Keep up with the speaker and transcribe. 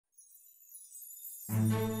Good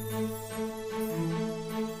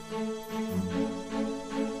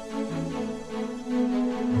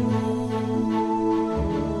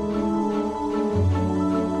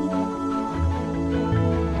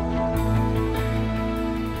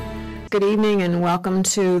evening and welcome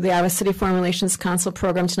to the Iowa City Foreign Relations Council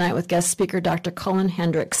program tonight with guest speaker Dr. Cullen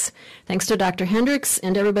Hendrix. Thanks to Dr. Hendrix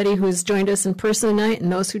and everybody who's joined us in person tonight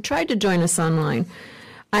and those who tried to join us online.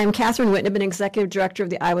 I am Catherine Whitneben, Executive Director of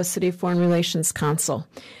the Iowa City Foreign Relations Council.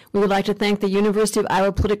 We would like to thank the University of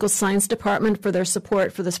Iowa Political Science Department for their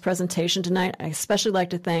support for this presentation tonight. I especially like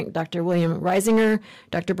to thank Dr. William Reisinger,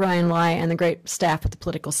 Dr. Brian Lai, and the great staff at the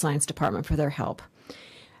Political Science Department for their help.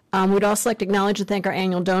 We'd also like to acknowledge and thank our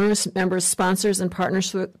annual donors, members, sponsors, and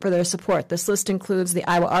partners for their support. This list includes the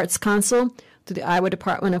Iowa Arts Council, through the Iowa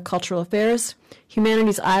Department of Cultural Affairs,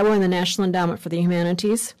 Humanities Iowa and the National Endowment for the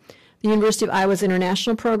Humanities, the University of Iowa's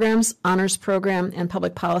International Programs, Honors Program, and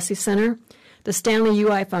Public Policy Center, the Stanley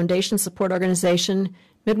UI Foundation Support Organization,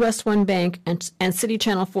 Midwest One Bank, and City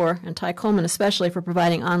Channel 4, and Ty Coleman especially for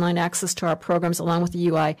providing online access to our programs along with the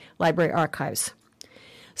UI Library Archives.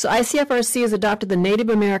 So ICFRC has adopted the Native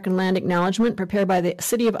American Land Acknowledgement prepared by the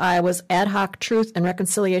City of Iowa's Ad Hoc Truth and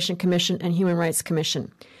Reconciliation Commission and Human Rights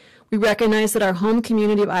Commission. We recognize that our home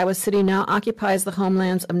community of Iowa City now occupies the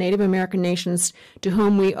homelands of Native American nations to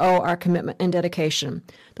whom we owe our commitment and dedication.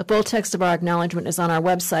 The full text of our acknowledgement is on our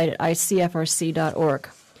website at icfrc.org.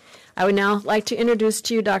 I would now like to introduce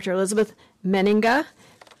to you Dr. Elizabeth Meninga,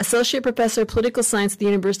 Associate Professor of Political Science at the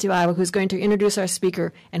University of Iowa, who's going to introduce our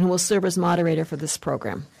speaker and who will serve as moderator for this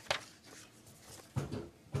program.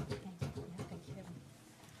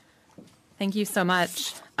 Thank you so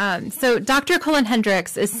much. So Dr. Cullen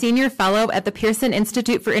Hendrix is Senior Fellow at the Pearson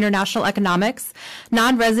Institute for International Economics,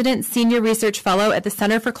 non-resident Senior Research Fellow at the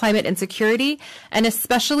Center for Climate and Security, and a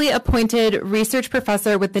specially appointed Research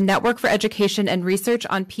Professor with the Network for Education and Research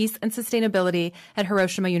on Peace and Sustainability at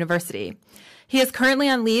Hiroshima University. He is currently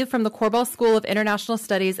on leave from the Korbel School of International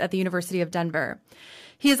Studies at the University of Denver.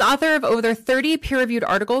 He is author of over 30 peer-reviewed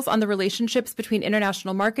articles on the relationships between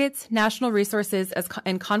international markets, national resources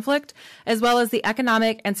and conflict, as well as the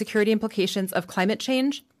economic and security implications of climate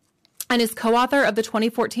change, and is co-author of the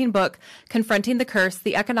 2014 book, Confronting the Curse,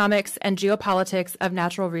 The Economics and Geopolitics of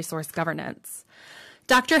Natural Resource Governance.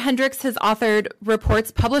 Dr. Hendrix has authored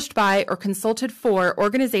reports published by or consulted for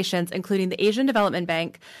organizations including the Asian Development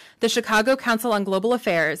Bank, the Chicago Council on Global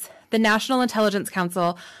Affairs, the National Intelligence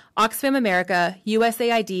Council, Oxfam America,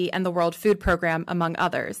 USAID, and the World Food Program, among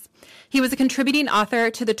others. He was a contributing author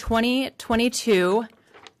to the 2022,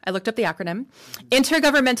 I looked up the acronym,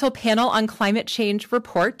 Intergovernmental Panel on Climate Change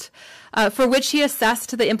report, for which he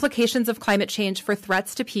assessed the implications of climate change for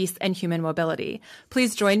threats to peace and human mobility.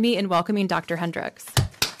 Please join me in welcoming Dr. Hendrix.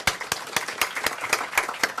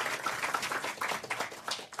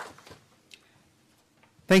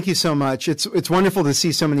 Thank you so much. It's wonderful to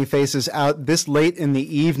see so many faces out this late in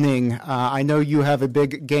the evening. I know you have a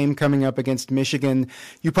big game coming up against Michigan.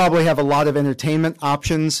 You probably have a lot of entertainment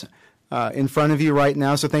options in front of you right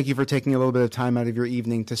now, so thank you for taking a little bit of time out of your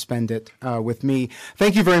evening to spend it with me.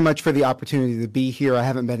 Thank you very much for the opportunity to be here. I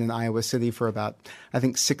haven't been in Iowa City for about, I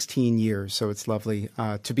think, 16 years, so it's lovely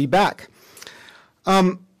to be back.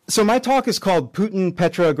 So my talk is called Putin,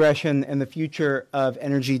 Petro-Aggression, and the Future of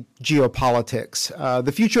Energy Geopolitics.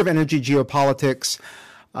 The future of energy geopolitics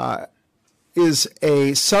is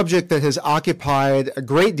a subject that has occupied a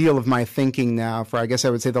great deal of my thinking now for, I guess I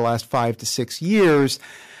would say, the last 5 to 6 years,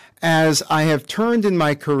 as I have turned in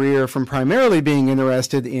my career from primarily being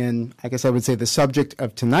interested in, I guess I would say, the subject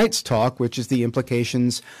of tonight's talk, which is the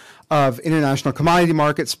implications of international commodity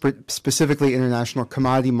markets, specifically international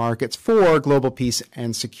commodity markets for global peace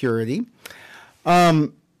and security.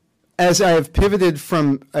 As I have pivoted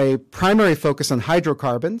from a primary focus on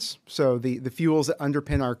hydrocarbons, so the fuels that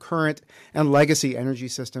underpin our current and legacy energy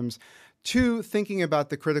systems, to thinking about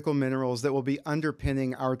the critical minerals that will be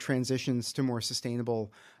underpinning our transitions to more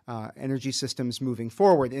sustainable energy systems moving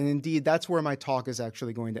forward. And indeed, that's where my talk is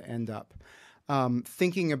actually going to end up.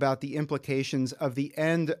 Thinking about the implications of the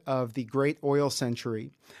end of the great oil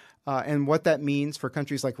century and what that means for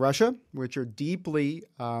countries like Russia, which are deeply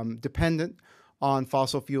dependent on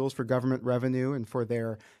fossil fuels for government revenue and for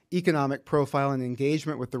their economic profile and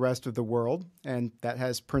engagement with the rest of the world. And that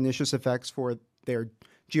has pernicious effects for their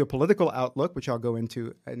geopolitical outlook, which I'll go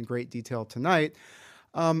into in great detail tonight.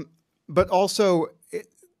 But also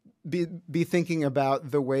be thinking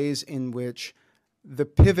about the ways in which the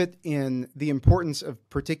pivot in the importance of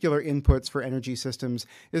particular inputs for energy systems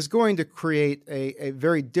is going to create a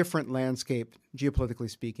very different landscape, geopolitically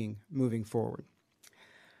speaking, moving forward.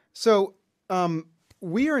 So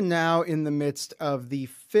we are now in the midst of the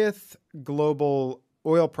fifth global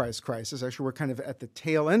oil price crisis. Actually, we're kind of at the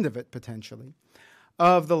tail end of it, potentially,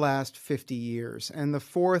 of the last 50 years, and the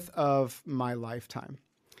fourth of my lifetime.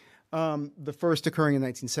 The first occurring in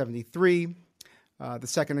 1973, the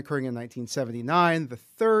second occurring in 1979, the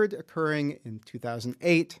third occurring in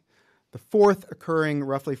 2008, the fourth occurring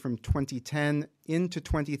roughly from 2010 into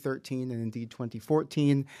 2013 and indeed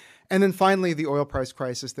 2014, and then finally the oil price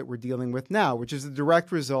crisis that we're dealing with now, which is the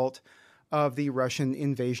direct result of the Russian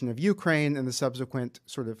invasion of Ukraine and the subsequent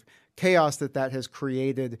sort of chaos that has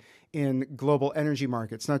created in global energy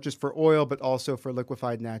markets, not just for oil, but also for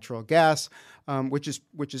liquefied natural gas, which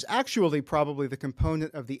is actually probably the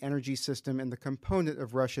component of the energy system and the component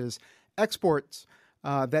of Russia's exports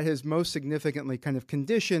that has most significantly kind of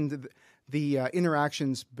conditioned the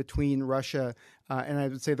interactions between Russia and I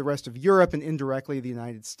would say the rest of Europe and indirectly the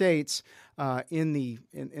United States in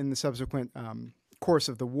the subsequent course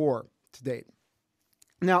of the war to date.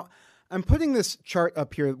 Now, I'm putting this chart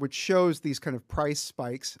up here, which shows these kind of price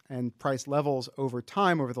spikes and price levels over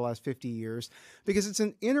time over the last 50 years, because it's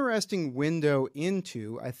an interesting window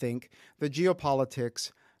into, I think, the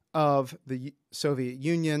geopolitics of the Soviet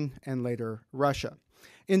Union and later Russia.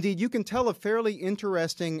 Indeed, you can tell a fairly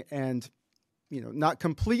interesting and, not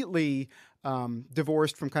completely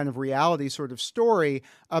divorced from kind of reality sort of story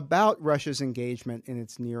about Russia's engagement in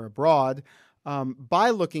its near abroad by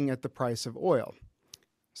looking at the price of oil.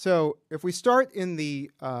 So if we start in the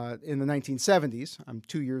 1970s, I'm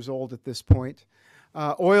 2 years old at this point,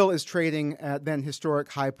 oil is trading at then historic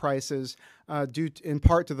high prices due in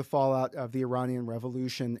part to the fallout of the Iranian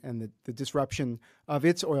Revolution and the disruption of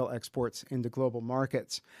its oil exports into global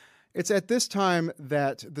markets. It's at this time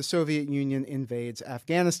that the Soviet Union invades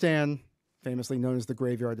Afghanistan, famously known as the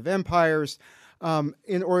Graveyard of Empires,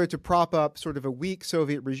 in order to prop up sort of a weak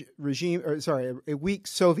Soviet a weak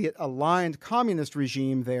Soviet-aligned communist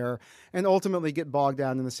regime there, and ultimately get bogged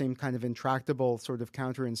down in the same kind of intractable sort of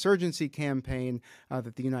counterinsurgency campaign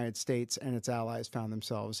that the United States and its allies found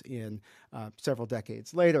themselves in several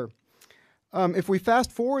decades later. If we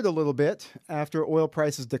fast forward a little bit, after oil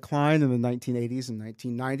prices declined in the 1980s and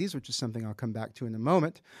 1990s, which is something I'll come back to in a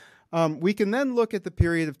moment, we can then look at the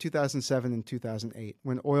period of 2007 and 2008,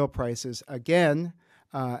 when oil prices again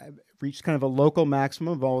reached kind of a local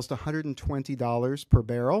maximum of almost $120 per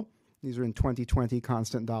barrel. These are in 2020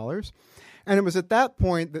 constant dollars. And it was at that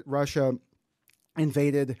point that Russia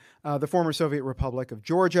invaded the former Soviet Republic of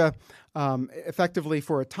Georgia, effectively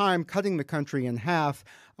for a time cutting the country in half,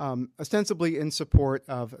 ostensibly in support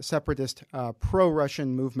of separatist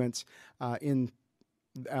pro-Russian movements in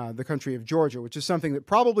the country of Georgia, which is something that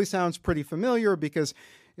probably sounds pretty familiar because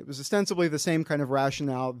it was ostensibly the same kind of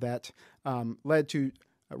rationale that led to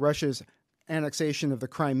Russia's annexation of the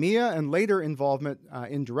Crimea and later involvement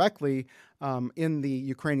indirectly in the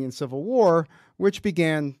Ukrainian Civil War, which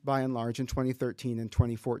began by and large in 2013 and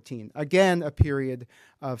 2014. Again, a period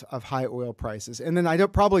of high oil prices. And then I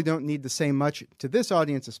probably don't need to say much to this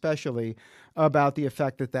audience especially about the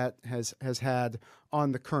effect that has had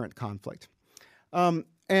on the current conflict.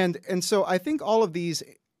 And so I think all of these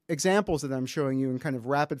examples that I'm showing you in kind of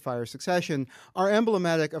rapid fire succession are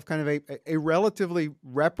emblematic of kind of a relatively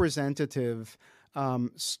representative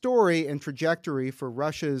story and trajectory for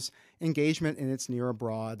Russia's engagement in its near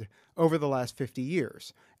abroad over the last 50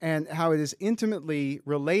 years, and how it is intimately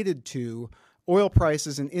related to oil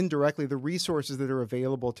prices and indirectly the resources that are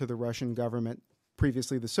available to the Russian government,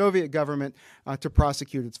 previously the Soviet government, to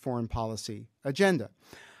prosecute its foreign policy agenda.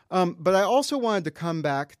 But I also wanted to come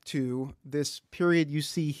back to this period you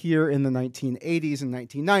see here in the 1980s and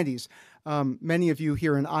 1990s. Many of you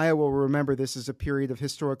here in Iowa will remember this as a period of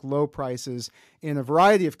historic low prices in a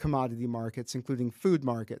variety of commodity markets, including food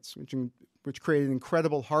markets, which created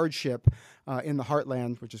incredible hardship in the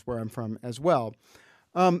heartland, which is where I'm from as well.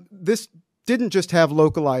 This didn't just have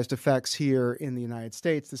localized effects here in the United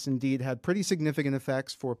States. This indeed had pretty significant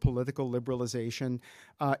effects for political liberalization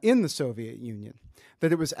in the Soviet Union.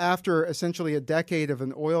 That it was after essentially a decade of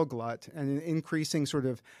an oil glut and an increasing sort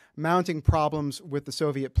of mounting problems with the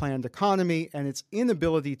Soviet planned economy and its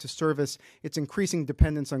inability to service its increasing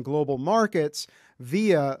dependence on global markets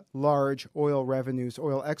via large oil revenues,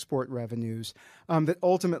 oil export revenues, that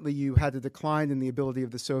ultimately you had a decline in the ability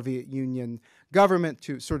of the Soviet Union government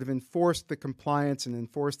to sort of enforce the compliance and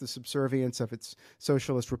enforce the subservience of its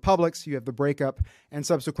socialist republics. You have the breakup and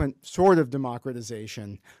subsequent sort of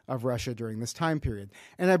democratization of Russia during this time period.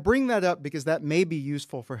 And I bring that up because that may be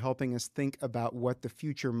useful for helping us think about what the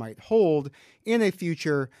future might hold in a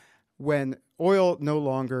future when oil no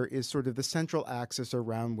longer is sort of the central axis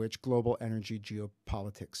around which global energy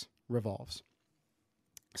geopolitics revolves.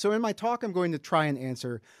 So in my talk, I'm going to try and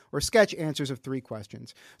answer or sketch answers of 3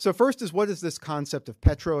 questions. So first is, what is this concept of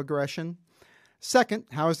petro-aggression? Second,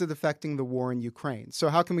 how is it affecting the war in Ukraine? So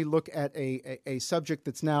how can we look at a subject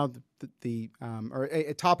that's now or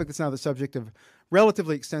a topic that's now the subject of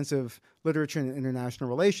relatively extensive literature and international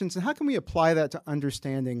relations, and how can we apply that to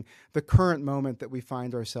understanding the current moment that we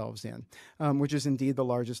find ourselves in, which is indeed the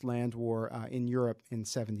largest land war in Europe in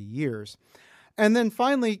 70 years. And then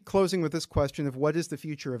finally, closing with this question of what is the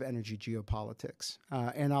future of energy geopolitics?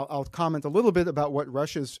 And I'll comment a little bit about what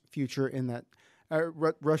Russia's future in that,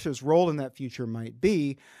 Russia's role in that future might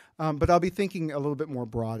be, but I'll be thinking a little bit more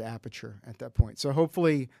broad aperture at that point. So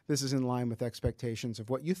hopefully this is in line with expectations of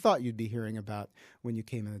what you thought you'd be hearing about when you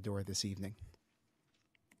came in the door this evening.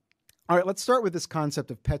 All right, let's start with this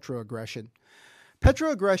concept of petro-aggression.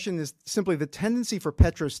 Petro-aggression is simply the tendency for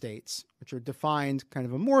petrostates, which are defined kind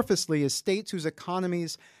of amorphously as states whose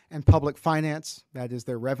economies and public finance, that is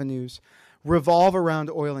their revenues, revolve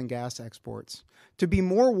around oil and gas exports, to be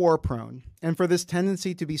more war-prone, and for this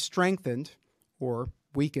tendency to be strengthened, or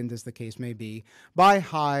weakened as the case may be, by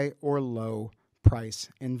high or low price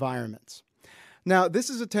environments. Now,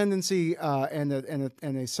 this is a tendency and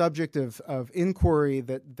a subject of inquiry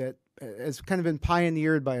that has kind of been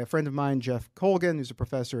pioneered by a friend of mine, Jeff Colgan, who's a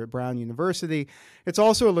professor at Brown University. It's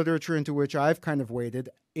also a literature into which I've kind of waded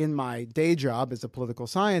in my day job as a political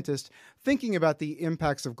scientist, thinking about the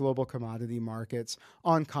impacts of global commodity markets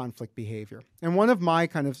on conflict behavior. And one of my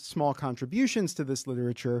kind of small contributions to this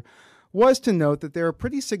literature was to note that there are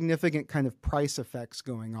pretty significant kind of price effects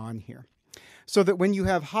going on here. So that when you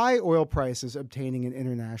have high oil prices obtaining in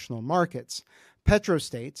international markets,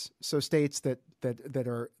 petrostates, so states that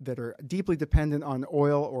are deeply dependent on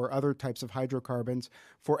oil or other types of hydrocarbons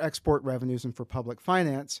for export revenues and for public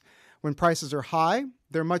finance, when prices are high,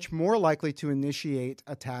 they're much more likely to initiate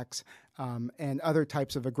attacks and other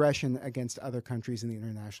types of aggression against other countries in the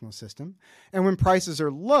international system. And when prices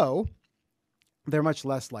are low, they're much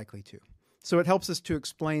less likely to. So it helps us to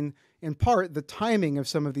explain, in part, the timing of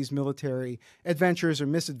some of these military adventures or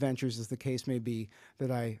misadventures, as the case may be, that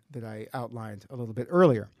I outlined a little bit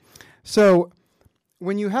earlier. So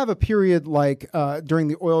when you have a period like during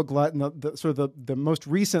the oil glut and the most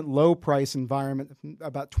recent low price environment,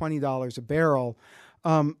 about $20 a barrel,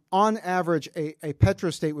 on average, a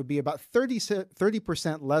petrostate would be about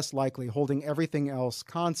 30% less likely, holding everything else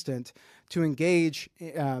constant, to engage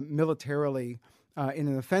militarily in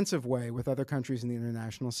an offensive way with other countries in the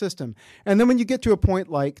international system. And then when you get to a point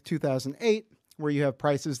like 2008, where you have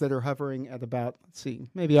prices that are hovering at about, let's see,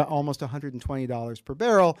 maybe almost $120 per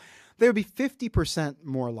barrel, they would be 50%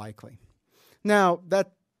 more likely. Now,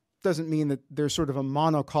 that doesn't mean that there's sort of a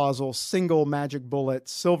monocausal, single magic bullet,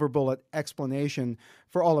 silver bullet explanation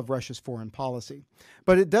for all of Russia's foreign policy.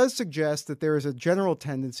 But it does suggest that there is a general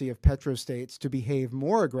tendency of petrostates to behave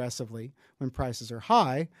more aggressively when prices are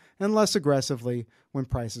high and less aggressively when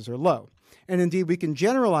prices are low. And indeed, we can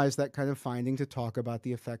generalize that kind of finding to talk about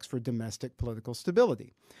the effects for domestic political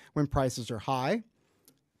stability. When prices are high,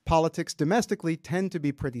 politics domestically tend to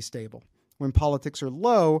be pretty stable. When politics are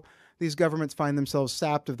low, these governments find themselves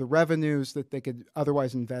sapped of the revenues that they could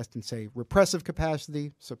otherwise invest in, say, repressive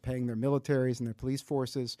capacity, so paying their militaries and their police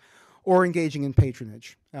forces, or engaging in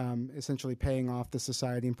patronage, essentially paying off the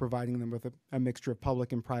society and providing them with a mixture of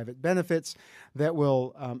public and private benefits that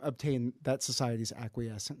will obtain that society's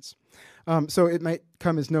acquiescence. So it might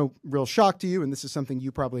come as no real shock to you, and this is something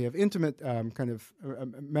you probably have intimate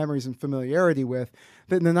memories and familiarity with,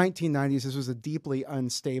 that in the 1990s, this was a deeply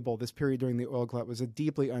unstable, this period during the oil glut was a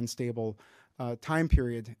deeply unstable time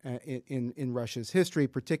period in Russia's history,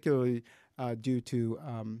 particularly due to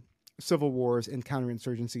civil wars and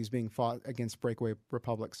counterinsurgencies being fought against breakaway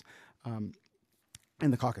republics in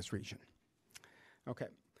the Caucasus region. Okay,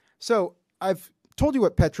 so I've told you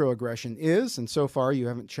what petro-aggression is, and so far you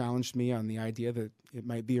haven't challenged me on the idea that it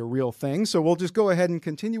might be a real thing, so we'll just go ahead and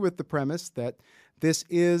continue with the premise that this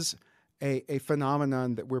is a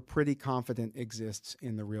phenomenon that we're pretty confident exists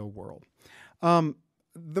in the real world.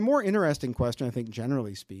 The more interesting question, I think,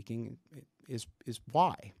 generally speaking, is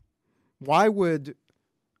why? Why would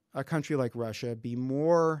a country like Russia be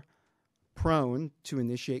more prone to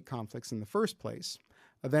initiate conflicts in the first place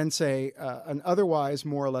than, say, an otherwise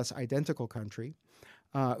more or less identical country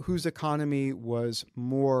whose economy was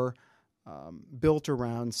more built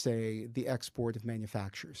around, say, the export of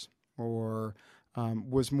manufactures, or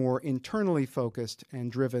was more internally focused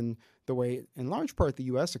and driven the way, in large part, the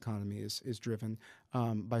U.S. economy is driven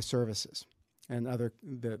by services and other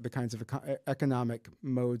the kinds of economic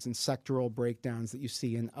modes and sectoral breakdowns that you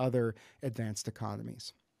see in other advanced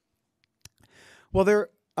economies. Well,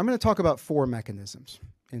 I'm going to talk about 4 mechanisms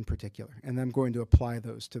in particular, and I'm going to apply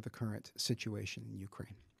those to the current situation in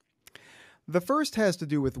Ukraine. The first has to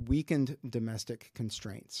do with weakened domestic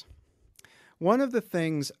constraints. One of the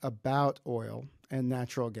things about oil and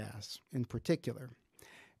natural gas in particular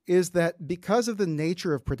is that because of the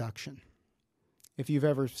nature of production, if you've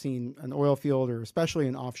ever seen an oil field or especially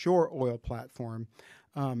an offshore oil platform,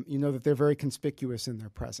 you know that they're very conspicuous in their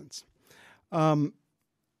presence.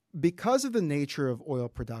 Because of the nature of oil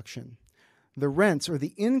production, the rents or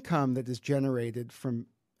the income that is generated from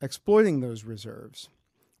exploiting those reserves,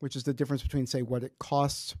 which is the difference between, say, what it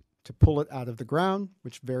costs to pull it out of the ground,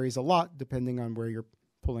 which varies a lot depending on where you're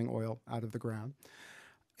pulling oil out of the ground,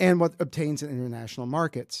 and what obtains in international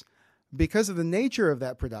markets. Because of the nature of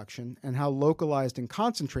that production and how localized and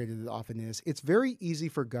concentrated it often is, it's very easy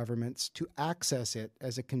for governments to access it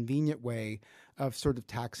as a convenient way of sort of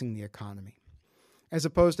taxing the economy, as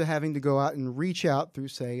opposed to having to go out and reach out through,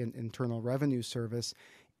 say, an Internal Revenue Service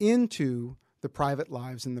into the private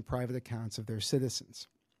lives and the private accounts of their citizens.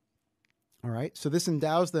 All right, so this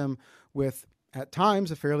endows them with, at times,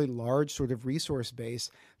 a fairly large sort of resource base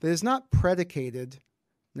that is not predicated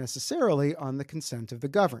necessarily on the consent of the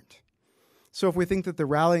governed. So if we think that the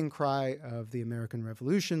rallying cry of the American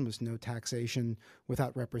Revolution was no taxation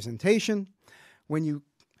without representation, when you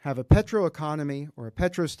have a petro economy or a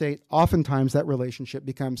petrostate, oftentimes that relationship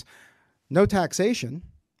becomes no taxation,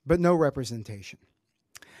 but no representation.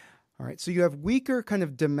 All right, so you have weaker kind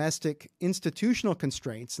of domestic institutional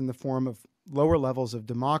constraints in the form of lower levels of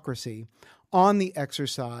democracy on the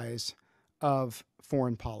exercise of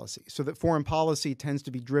foreign policy, so that foreign policy tends to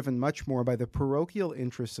be driven much more by the parochial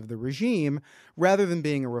interests of the regime rather than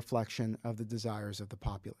being a reflection of the desires of the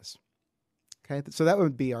populace. Okay, so that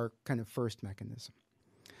would be our kind of first mechanism.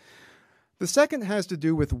 The second has to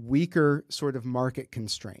do with weaker sort of market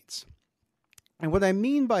constraints. And what I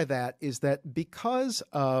mean by that is that because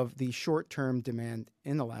of the short-term demand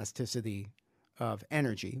inelasticity of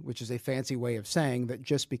energy, which is a fancy way of saying that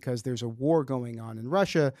just because there's a war going on in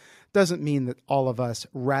Russia doesn't mean that all of us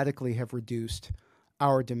radically have reduced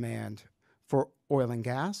our demand for oil and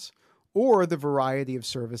gas or the variety of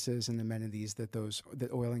services and amenities that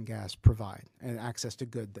oil and gas provide and access to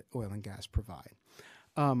goods that oil and gas provide.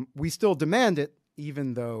 We still demand it,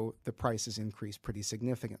 even though the prices increase pretty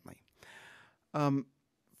significantly.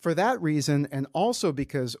 For that reason, and also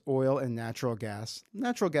because oil and natural gas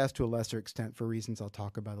to a lesser extent for reasons I'll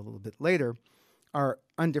talk about a little bit later, are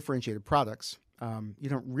undifferentiated products. You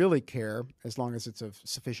don't really care, as long as it's of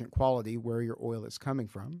sufficient quality, where your oil is coming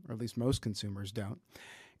from, or at least most consumers don't.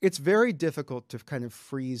 It's very difficult to kind of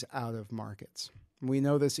freeze out of markets. We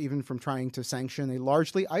know this even from trying to sanction a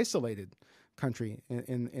largely isolated country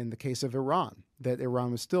in the case of Iran, that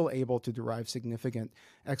Iran was still able to derive significant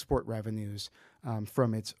export revenues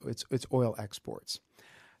from its oil exports.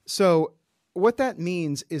 So what that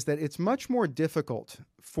means is that it's much more difficult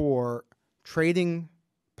for trading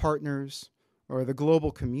partners or the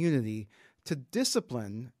global community to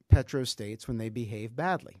discipline petrostates when they behave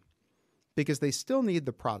badly, because they still need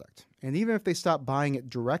the product. And even if they stop buying it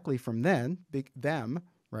directly from them,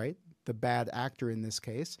 right, the bad actor in this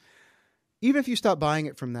case, even if you stop buying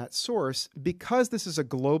it from that source, because this is a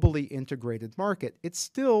globally integrated market, it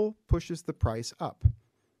still pushes the price up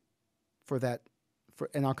for that.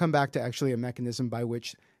 And I'll come back to actually a mechanism by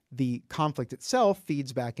which the conflict itself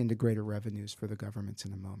feeds back into greater revenues for the governments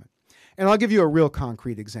in a moment. And I'll give you a real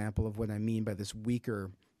concrete example of what I mean by this weaker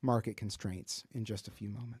market constraints in just a few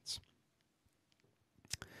moments.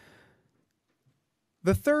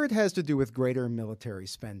 The third has to do with greater military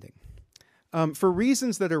spending. For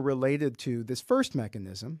reasons that are related to this first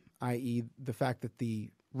mechanism, i.e. the fact that the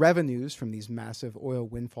revenues from these massive oil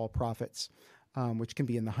windfall profits, which can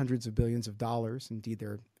be in the hundreds of billions of dollars, indeed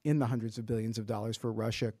they're in the hundreds of billions of dollars for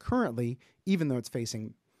Russia currently, even though it's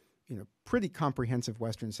facing pretty comprehensive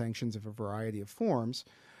Western sanctions of a variety of forms,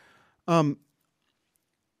 the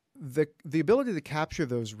ability to capture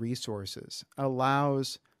those resources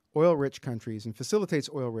allows oil-rich countries and facilitates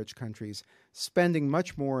oil-rich countries spending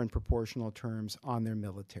much more in proportional terms on their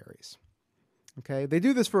militaries. Okay, they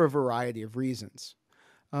do this for a variety of reasons.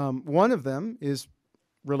 One of them is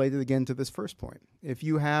related again to this first point. If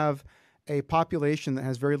you have a population that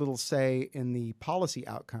has very little say in the policy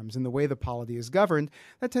outcomes, in the way the polity is governed,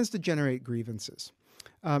 that tends to generate grievances.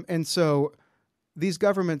 And so these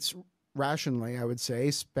governments rationally, I would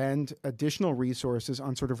say, spend additional resources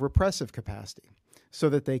on sort of repressive capacity, so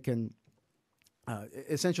that they can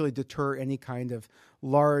essentially deter any kind of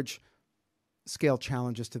large-scale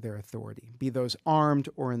challenges to their authority, be those armed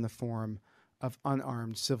or in the form of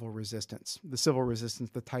unarmed civil resistance. The civil resistance,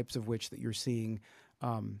 the types of which that you're seeing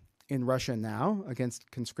in Russia now against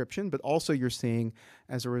conscription, but also you're seeing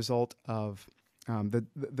as a result of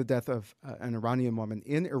the death of an Iranian woman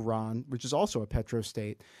in Iran, which is also a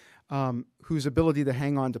petrostate, whose ability to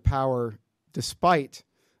hang on to power despite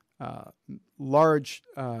large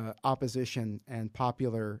opposition and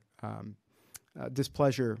popular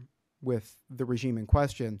displeasure with the regime in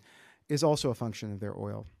question is also a function of their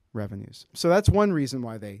oil revenues. So that's one reason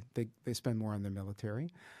why they spend more on their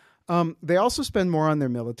military. They also spend more on their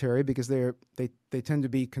military because they tend to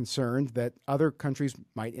be concerned that other countries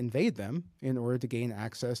might invade them in order to gain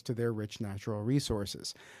access to their rich natural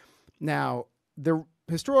resources. Now, the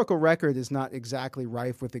historical record is not exactly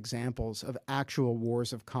rife with examples of actual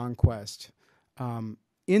wars of conquest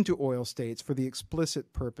into oil states for the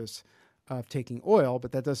explicit purpose of taking oil,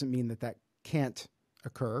 but that doesn't mean that can't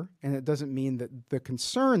occur, and it doesn't mean that the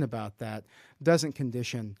concern about that doesn't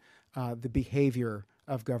condition the behavior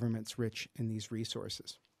of governments rich in these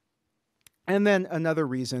resources. And then another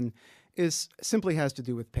reason simply has to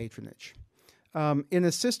do with patronage. In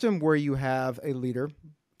a system where you have a leader,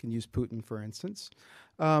 you can use Putin for instance,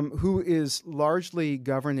 who is largely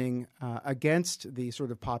governing against the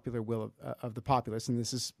sort of popular will of the populace, and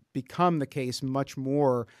this has become the case much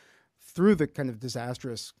more through the kind of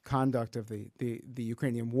disastrous conduct of the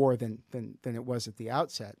Ukrainian war than it was at the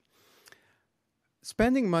outset.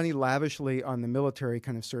 Spending money lavishly on the military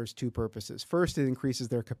kind of serves two purposes. First, it increases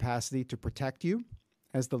their capacity to protect you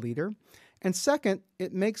as the leader. And second,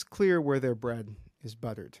 it makes clear where their bread is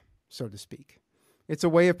buttered, so to speak. It's a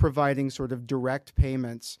way of providing sort of direct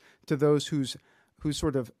payments to those whose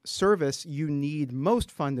sort of service you need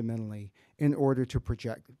most fundamentally in order to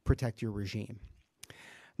protect your regime.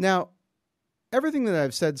 Now, everything that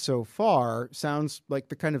I've said so far sounds like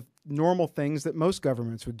the kind of normal things that most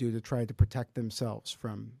governments would do to try to protect themselves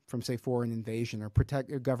from say, foreign invasion, or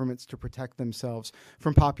governments to protect themselves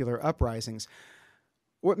from popular uprisings.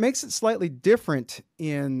 What makes it slightly different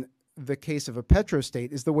in the case of a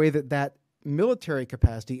petrostate is the way that military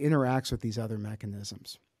capacity interacts with these other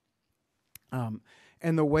mechanisms.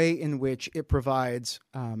 And the way in which it provides,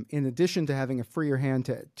 in addition to having a freer hand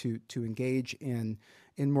to engage in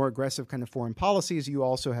more aggressive kind of foreign policies, you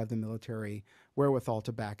also have the military wherewithal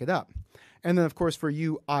to back it up. And then, of course, for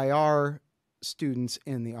you IR students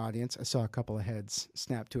in the audience, I saw a couple of heads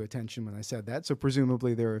snap to attention when I said that, so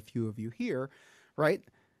presumably there are a few of you here, right?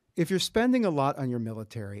 If you're spending a lot on your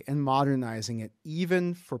military and modernizing it,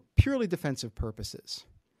 even for purely defensive purposes,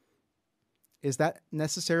 is that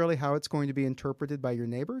necessarily how it's going to be interpreted by your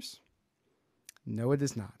neighbors? No, it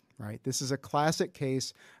is not, right? This is a classic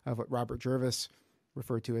case of what Robert Jervis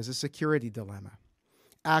referred to as a security dilemma.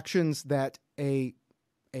 Actions that a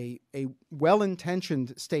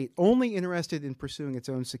well-intentioned state only interested in pursuing its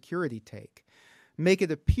own security take make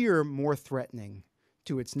it appear more threatening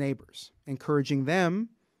to its neighbors, encouraging them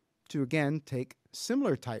to, again, take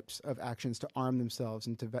similar types of actions to arm themselves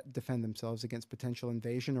and to defend themselves against potential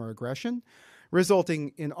invasion or aggression,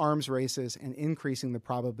 resulting in arms races and increasing the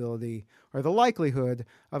probability or the likelihood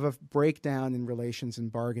of a breakdown in relations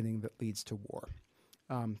and bargaining that leads to war.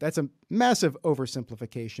 That's a massive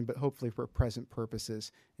oversimplification, but hopefully for present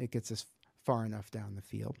purposes, it gets us far enough down the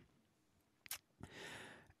field.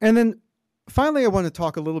 And then finally, I want to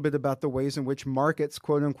talk a little bit about the ways in which markets,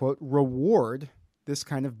 quote unquote, reward this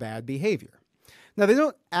kind of bad behavior. Now, they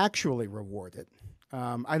don't actually reward it.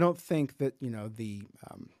 I don't think that,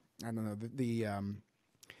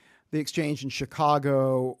 the exchange in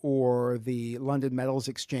Chicago or the London Metals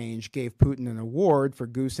Exchange gave Putin an award for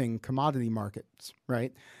goosing commodity markets,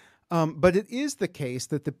 right? But it is the case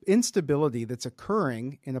that the instability that's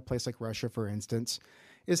occurring in a place like Russia, for instance,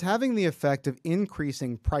 is having the effect of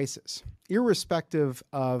increasing prices, irrespective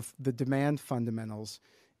of the demand fundamentals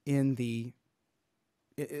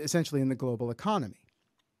essentially in the global economy.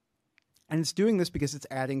 And it's doing this because it's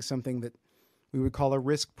adding something that we would call a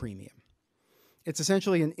risk premium. It's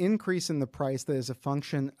essentially an increase in the price that is a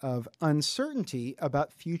function of uncertainty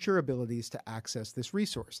about future abilities to access this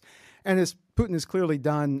resource. And as Putin has clearly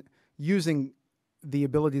done, using the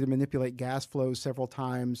ability to manipulate gas flows several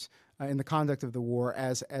times in the conduct of the war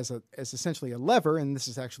as essentially a lever, and this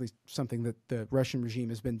is actually something that the Russian regime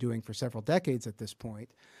has been doing for several decades at this point,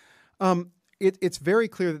 it's very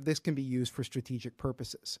clear that this can be used for strategic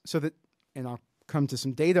purposes. So that, and I'll come to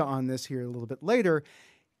some data on this here a little bit later,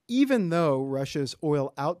 even though Russia's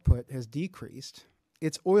oil output has decreased,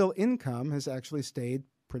 its oil income has actually stayed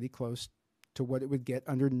pretty close to what it would get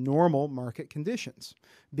under normal market conditions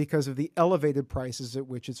because of the elevated prices at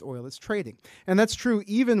which its oil is trading. And that's true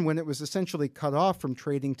even when it was essentially cut off from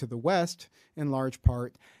trading to the West in large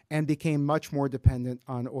part and became much more dependent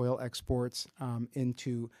on oil exports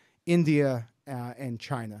into India, and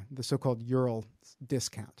China, the so-called Ural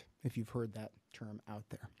discount, if you've heard that term out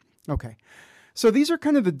there. Okay, so these are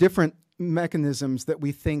kind of the different mechanisms that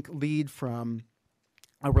we think lead from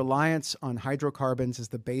a reliance on hydrocarbons as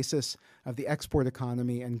the basis of the export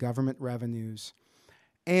economy and government revenues,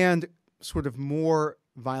 and sort of more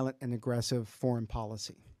violent and aggressive foreign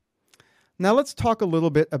policy. Now let's talk a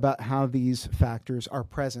little bit about how these factors are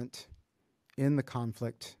present in the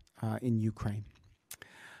conflict in Ukraine.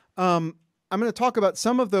 I'm going to talk about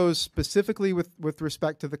some of those specifically with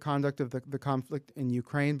respect to the conduct of the conflict in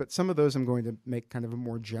Ukraine, but some of those I'm going to make kind of a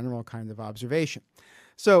more general kind of observation.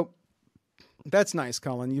 So that's nice,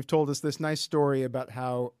 Cullen. You've told us this nice story about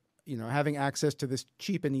how, you know, having access to this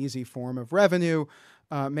cheap and easy form of revenue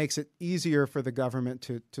makes it easier for the government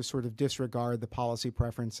to sort of disregard the policy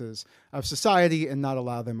preferences of society and not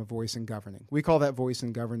allow them a voice in governing. We call that voice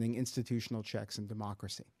in governing institutional checks and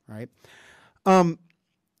democracy, right?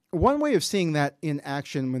 One way of seeing that in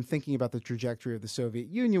action when thinking about the trajectory of the Soviet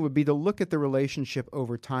Union would be to look at the relationship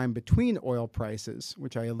over time between oil prices,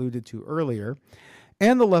 which I alluded to earlier,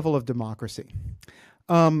 and the level of democracy.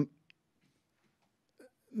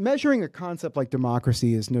 Measuring a concept like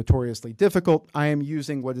democracy is notoriously difficult. I am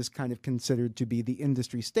using what is kind of considered to be the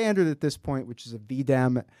industry standard at this point, which is a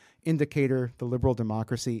VDEM indicator, the Liberal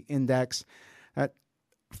Democracy Index.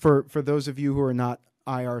 For those of you who are not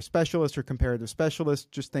IR specialists or comparative specialists,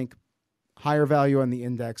 just think higher value on the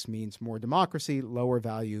index means more democracy, lower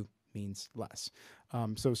value means less.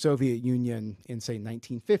 So Soviet Union in, say,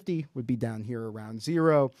 1950 would be down here around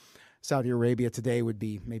 0. Saudi Arabia today would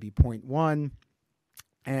be maybe 0.1.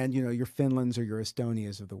 And, you know, your Finlands or your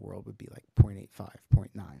Estonias of the world would be like 0.85,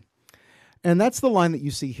 0.9. And that's the line that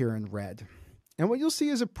you see here in red. And what you'll see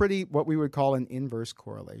is a pretty, what we would call an inverse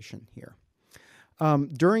correlation here.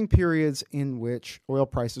 During periods in which oil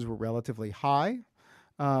prices were relatively high,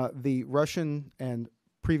 the Russian and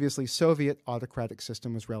previously Soviet autocratic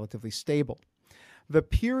system was relatively stable. The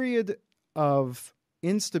period of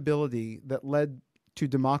instability that led to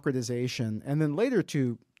democratization and then later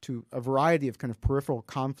to a variety of kind of peripheral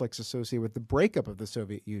conflicts associated with the breakup of the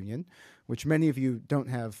Soviet Union, which many of you don't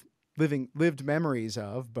have lived memories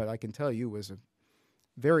of, but I can tell you was a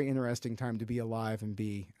very interesting time to be alive and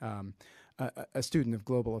be a student of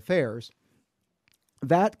global affairs.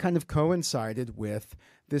 That kind of coincided with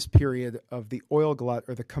this period of the oil glut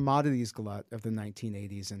or the commodities glut of the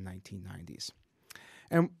 1980s and 1990s.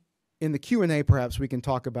 And in the Q&A, perhaps we can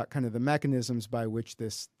talk about kind of the mechanisms by which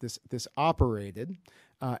this operated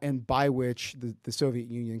and by which the Soviet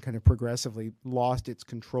Union kind of progressively lost its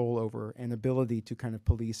control over and ability to kind of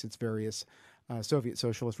police its various Soviet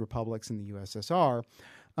socialist republics in the USSR.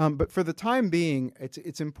 But for the time being,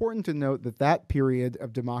 it's important to note that that period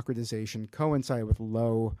of democratization coincided with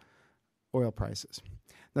low oil prices.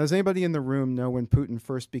 Now, does anybody in the room know when Putin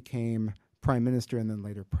first became prime minister and then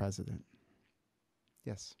later president?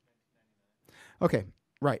 Yes. Okay,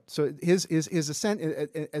 right. So his ascent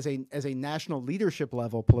as a national leadership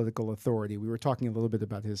level political authority. We were talking a little bit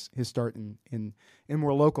about his start in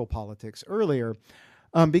more local politics earlier.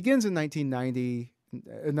 Begins in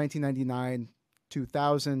 1999,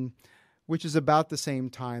 2000, which is about the same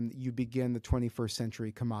time that you begin the 21st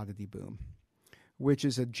century commodity boom, which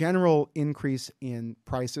is a general increase in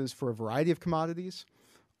prices for a variety of commodities,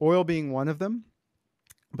 oil being one of them,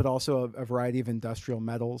 but also a variety of industrial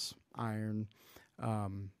metals, iron,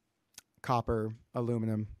 copper,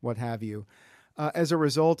 aluminum, what have you, as a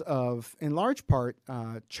result of, in large part,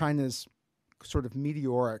 China's sort of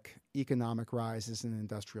meteoric economic rise as an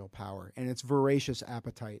industrial power and its voracious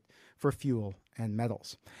appetite for fuel and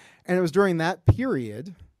metals. And it was during that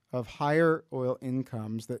period of higher oil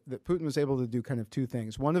incomes that Putin was able to do kind of two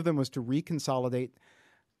things. One of them was to reconsolidate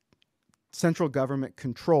central government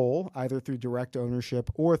control, either through direct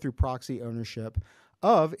ownership or through proxy ownership,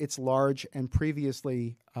 of its large and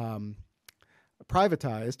previously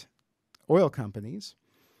privatized oil companies.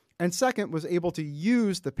 And second, was able to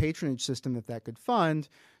use the patronage system that could fund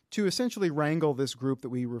to essentially wrangle this group that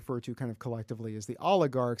we refer to kind of collectively as the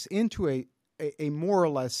oligarchs into a more or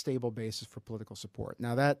less stable basis for political support.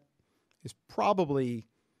 Now, that is probably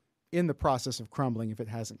in the process of crumbling if it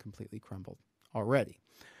hasn't completely crumbled already.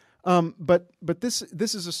 But this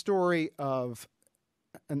is a story of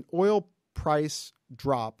an oil price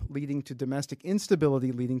drop leading to domestic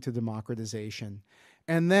instability, leading to democratization,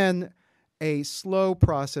 and then a slow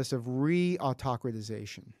process of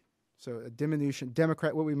re-autocratization. So a diminution,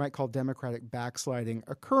 what we might call democratic backsliding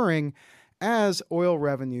occurring as oil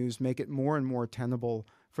revenues make it more and more tenable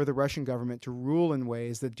for the Russian government to rule in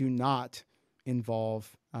ways that do not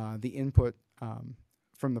involve the input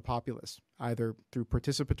from the populace, either through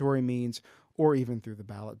participatory means or even through the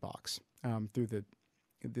ballot box, through the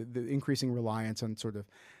increasing reliance on sort of,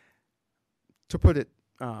 to put it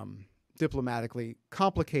diplomatically,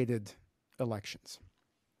 complicated elections.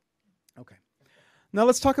 Okay. Now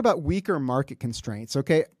let's talk about weaker market constraints.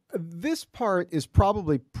 Okay. This part is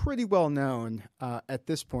probably pretty well known at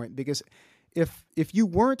this point, because if you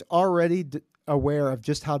weren't already aware of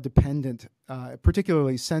just how dependent,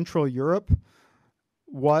 particularly Central Europe,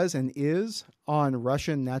 was and is on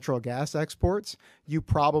Russian natural gas exports, you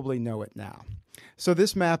probably know it now. So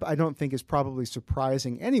this map, I don't think, is probably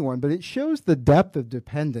surprising anyone, but it shows the depth of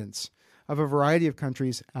dependence of a variety of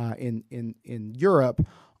countries in Europe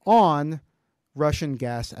on Russian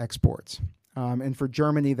gas exports. And for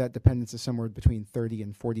Germany, that dependence is somewhere between 30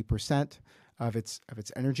 and 40% of its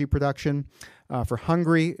energy production. For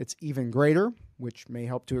Hungary, it's even greater, which may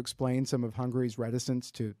help to explain some of Hungary's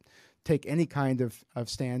reticence to take any kind of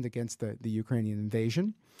stand against the Ukrainian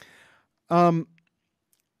invasion. And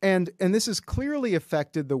this has clearly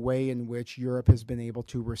affected the way in which Europe has been able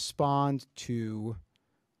to respond to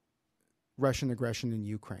Russian aggression in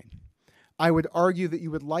Ukraine. I would argue that you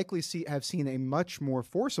would likely have seen a much more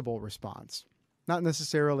forcible response, not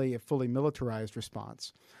necessarily a fully militarized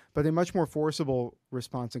response, but a much more forcible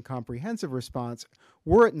response and comprehensive response,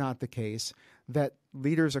 were it not the case that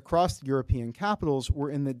leaders across European capitals were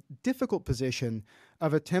in the difficult position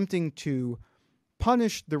of attempting to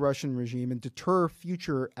punish the Russian regime and deter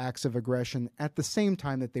future acts of aggression at the same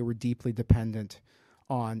time that they were deeply dependent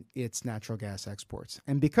on its natural gas exports.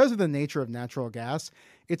 And because of the nature of natural gas,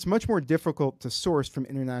 it's much more difficult to source from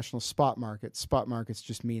international spot markets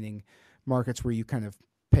just meaning markets where you kind of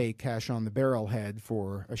pay cash on the barrel head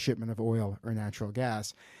for a shipment of oil or natural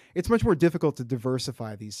gas. It's much more difficult to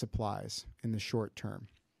diversify these supplies in the short term.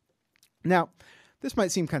 Now, this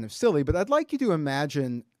might seem kind of silly, but I'd like you to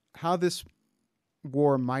imagine how this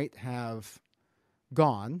war might have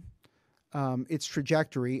gone, its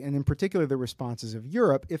trajectory, and in particular the responses of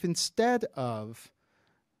Europe, if instead of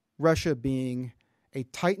Russia being a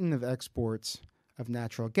titan of exports of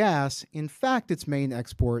natural gas, in fact its main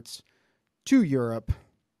exports to Europe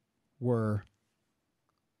were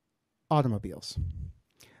automobiles.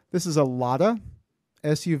 This is a Lada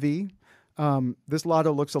SUV. This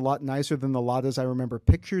Lada looks a lot nicer than the Ladas I remember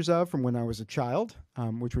pictures of from when I was a child,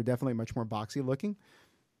 which were definitely much more boxy looking.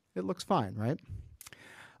 It looks fine, right?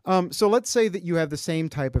 So let's say that you have the same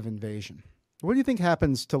type of invasion. What do you think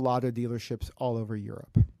happens to Lada dealerships all over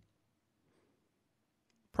Europe?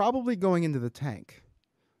 Probably going into the tank.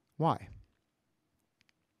 Why?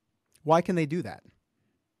 Why can they do that?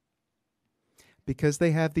 Because they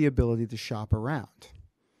have the ability to shop around.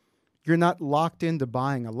 You're not locked into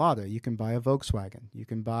buying a Lada. You can buy a Volkswagen. You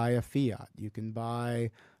can buy a Fiat. You can buy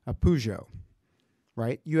a Peugeot,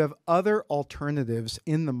 right? You have other alternatives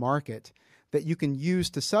in the market that you can use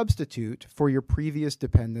to substitute for your previous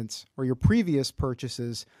dependence or your previous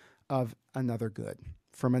purchases of another good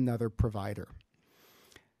from another provider.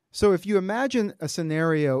 So if you imagine a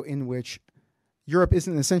scenario in which Europe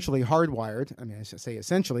isn't essentially hardwired, I mean, I should say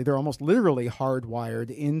essentially, they're almost literally hardwired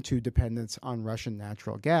into dependence on Russian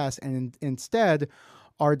natural gas, and instead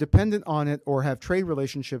are dependent on it or have trade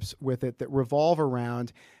relationships with it that revolve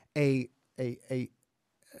around a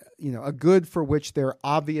good for which there are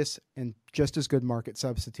obvious and just as good market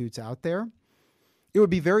substitutes out there. It would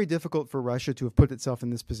be very difficult for Russia to have put itself in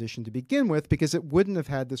this position to begin with, because it wouldn't have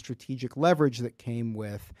had the strategic leverage that came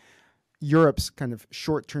with Europe's kind of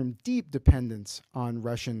short-term deep dependence on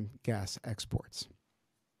Russian gas exports.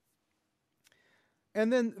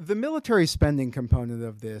 And then the military spending component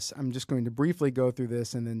of this, I'm just going to briefly go through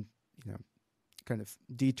this and then, kind of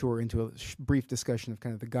detour into a brief discussion of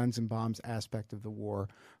kind of the guns and bombs aspect of the war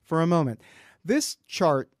for a moment. This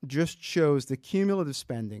chart just shows the cumulative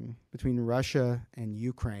spending between Russia and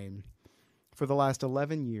Ukraine for the last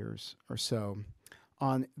 11 years or so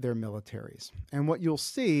on their militaries. And what you'll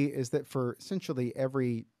see is that for essentially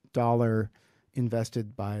every dollar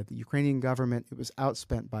invested by the Ukrainian government, it was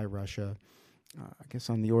outspent by Russia, I guess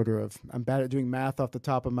on the order of, I'm bad at doing math off the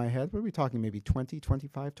top of my head, what are we talking, maybe 20,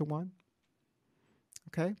 25 to 1?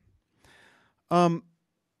 Okay.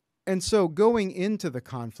 And so going into the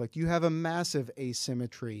conflict, you have a massive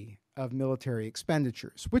asymmetry of military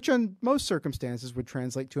expenditures, which in most circumstances would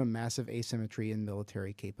translate to a massive asymmetry in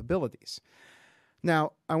military capabilities.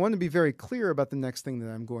 Now, I want to be very clear about the next thing that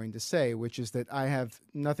I'm going to say, which is that I have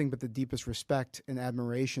nothing but the deepest respect and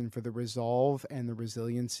admiration for the resolve and the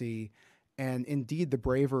resiliency and indeed the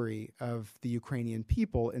bravery of the Ukrainian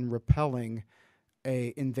people in repelling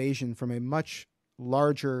an invasion from a much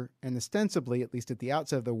larger and ostensibly, at least at the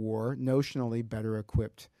outset of the war, notionally better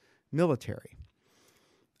equipped military.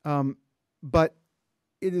 But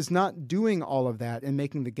it is not doing all of that and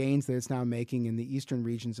making the gains that it's now making in the eastern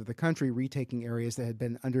regions of the country, retaking areas that had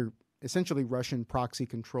been under essentially Russian proxy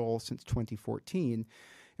control since 2014.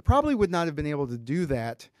 It probably would not have been able to do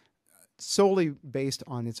that solely based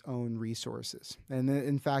on its own resources. And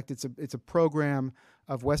in fact, it's a program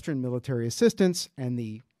of Western military assistance and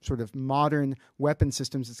the sort of modern weapon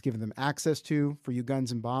systems it's given them access to. For you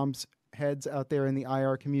guns and bombs heads out there in the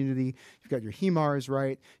IR community, you've got your HIMARS,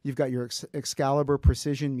 right? You've got your Excalibur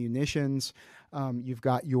precision munitions. You've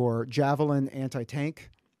got your Javelin anti-tank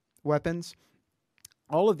weapons.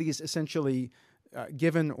 All of these essentially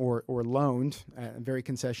given or loaned in very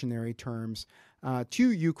concessionary terms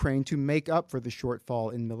to Ukraine to make up for the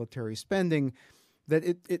shortfall in military spending that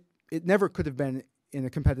it never could have been in a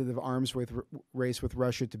competitive arms race with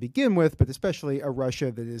Russia to begin with, but especially a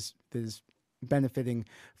Russia that is benefiting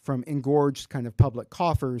from engorged kind of public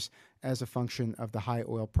coffers as a function of the high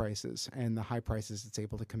oil prices and the high prices it's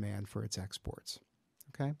able to command for its exports.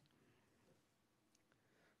 Okay?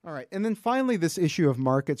 All right. And then finally, this issue of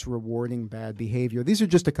markets rewarding bad behavior. These are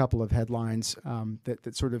just a couple of headlines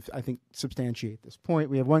that sort of, I think, substantiate this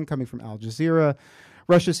point. We have one coming from Al Jazeera.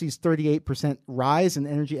 Russia sees 38% rise in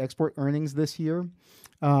energy export earnings this year.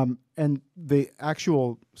 And the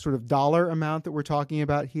actual sort of dollar amount that we're talking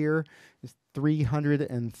about here is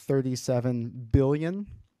 $337 billion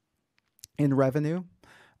in revenue.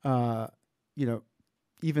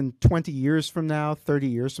 Even 20 years from now, 30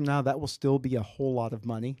 years from now, that will still be a whole lot of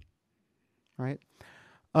money, right?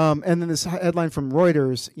 And then this headline from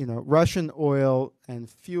Reuters, Russian oil and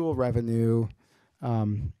fuel revenue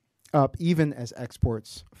up even as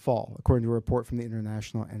exports fall, according to a report from the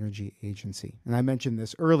International Energy Agency. And I mentioned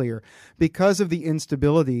this earlier. Because of the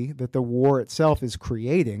instability that the war itself is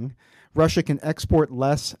creating, Russia can export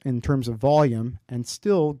less in terms of volume and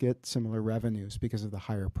still get similar revenues because of the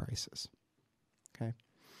higher prices. Okay.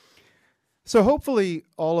 So hopefully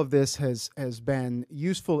all of this has been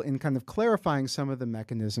useful in kind of clarifying some of the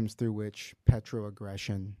mechanisms through which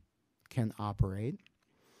petro-aggression can operate.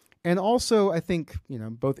 And also, I think,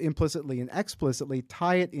 both implicitly and explicitly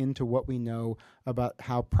tie it into what we know about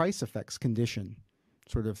how price effects condition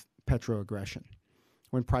sort of petro-aggression.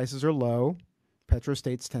 When prices are low,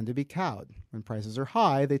 petrostates tend to be cowed. When prices are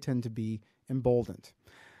high, they tend to be emboldened.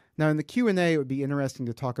 Now, in the Q&A, it would be interesting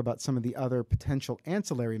to talk about some of the other potential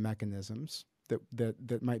ancillary mechanisms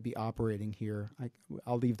that might be operating here.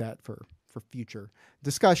 I'll leave that for future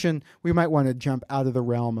discussion. We might want to jump out of the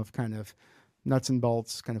realm of kind of nuts and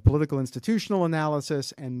bolts, kind of political institutional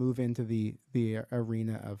analysis and move into the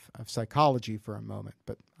arena of psychology for a moment,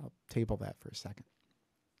 but I'll table that for a second.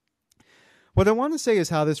 What I want to say is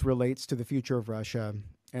how this relates to the future of Russia,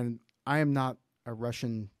 and I am not a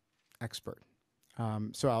Russian expert.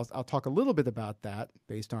 So I'll talk a little bit about that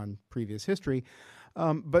based on previous history,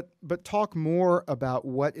 but talk more about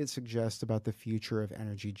what it suggests about the future of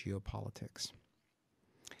energy geopolitics.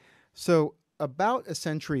 So about a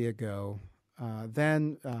century ago, I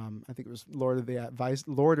think it was Lord or Vice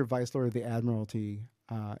Lord of the Admiralty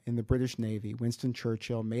in the British Navy, Winston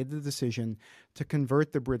Churchill, made the decision to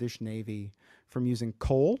convert the British Navy from using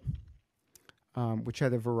coal, which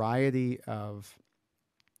had a variety of,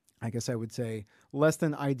 I guess I would say, less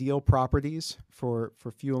than ideal properties for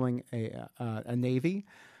fueling a navy,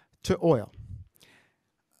 to oil.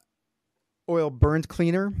 Oil burned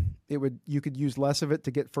cleaner. You could use less of it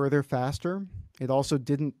to get further faster. It also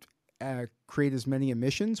didn't create as many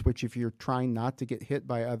emissions, which if you're trying not to get hit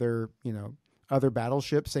by other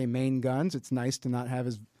battleships, say main guns, it's nice to not have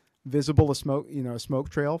as visible a smoke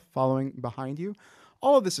trail following behind you.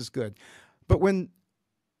 All of this is good. But when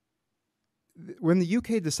the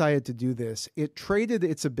UK decided to do this, it traded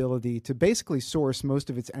its ability to basically source most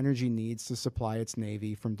of its energy needs to supply its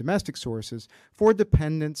navy from domestic sources for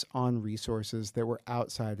dependence on resources that were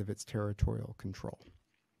outside of its territorial control.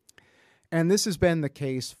 And this has been the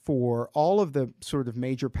case for all of the sort of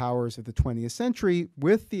major powers of the 20th century,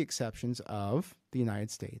 with the exceptions of the United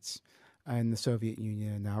States and the Soviet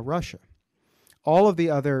Union and now Russia. All of the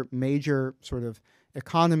other major sort of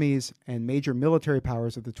economies and major military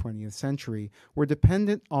powers of the 20th century were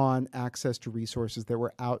dependent on access to resources that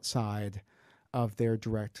were outside of their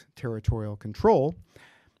direct territorial control.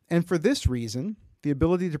 And for this reason, the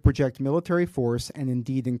ability to project military force, and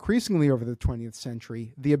indeed increasingly over the 20th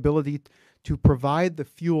century, the ability to provide the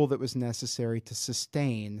fuel that was necessary to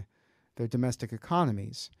sustain their domestic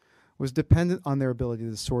economies, was dependent on their ability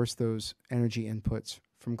to source those energy inputs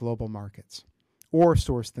from global markets or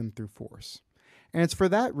source them through force. And it's for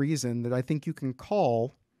that reason that I think you can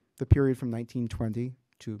call the period from 1920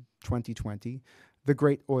 to 2020 the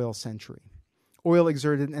Great Oil Century. Oil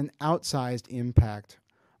exerted an outsized impact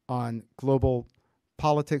on global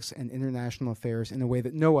politics and international affairs in a way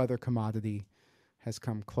that no other commodity has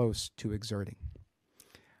come close to exerting.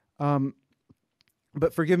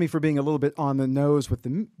 But forgive me for being a little bit on the nose with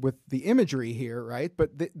the imagery here, right?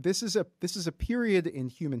 But this is a period in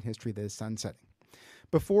human history that is sunsetting.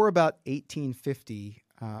 Before about 1850,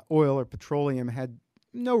 oil or petroleum had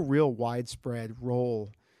no real widespread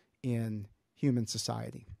role in human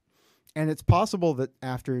society. And it's possible that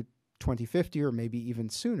after 2050, or maybe even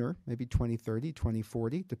sooner, maybe 2030,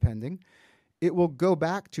 2040, depending, it will go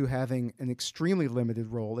back to having an extremely limited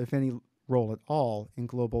role, if any role at all, in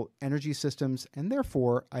global energy systems. And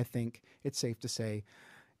therefore, I think it's safe to say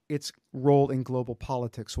its role in global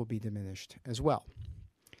politics will be diminished as well.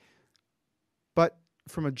 But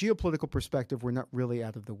from a geopolitical perspective, we're not really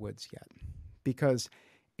out of the woods yet, because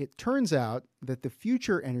it turns out that the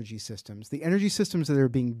future energy systems, the energy systems that are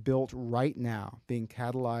being built right now, being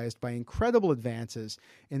catalyzed by incredible advances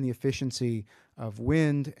in the efficiency of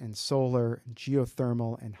wind and solar, and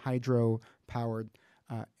geothermal and hydro-powered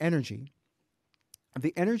energy,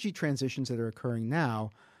 the energy transitions that are occurring now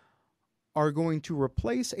are going to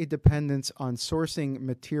replace a dependence on sourcing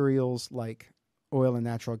materials like oil and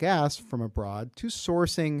natural gas from abroad to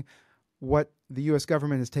sourcing what the U.S.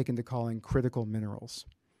 government has taken to calling critical minerals,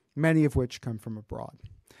 many of which come from abroad.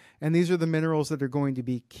 And these are the minerals that are going to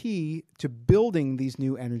be key to building these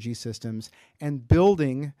new energy systems and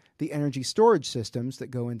building the energy storage systems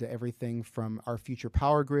that go into everything from our future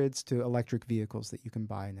power grids to electric vehicles that you can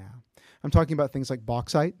buy now. I'm talking about things like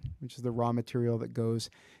bauxite, which is the raw material that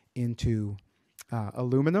goes into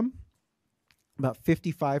aluminum, about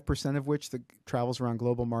 55% of which that travels around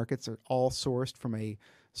global markets are all sourced from a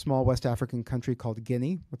small West African country called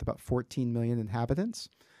Guinea with about 14 million inhabitants.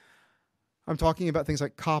 I'm talking about things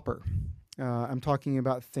like copper. I'm talking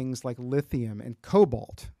about things like lithium and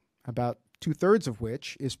cobalt, about 2/3 of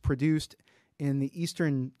which is produced in the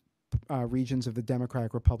eastern regions of the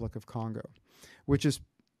Democratic Republic of Congo, which is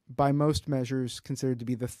by most measures considered to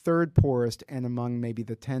be the third poorest and among maybe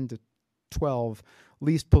the 10 to 12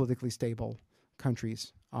 least politically stable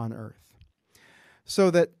countries on Earth. So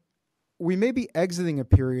that we may be exiting a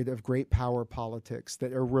period of great power politics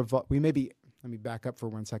that are let me back up for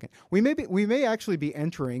 1 second. We may actually be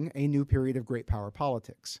entering a new period of great power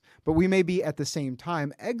politics, but we may be at the same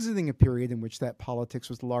time exiting a period in which that politics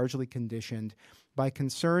was largely conditioned by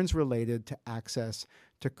concerns related to access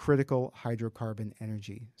to critical hydrocarbon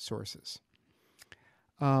energy sources.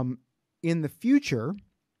 In the future,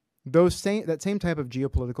 that same type of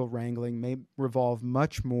geopolitical wrangling may revolve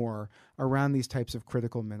much more around these types of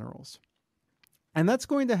critical minerals. And that's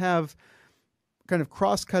going to have kind of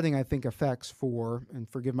cross-cutting, I think, effects for, and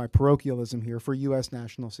forgive my parochialism here, for U.S.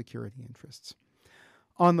 national security interests.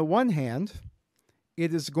 On the one hand,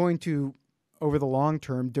 it is going to, over the long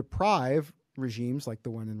term, deprive regimes like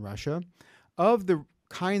the one in Russia of the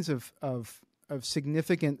kinds of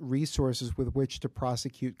significant resources with which to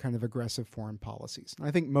prosecute kind of aggressive foreign policies. And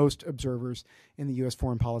I think most observers in the U.S.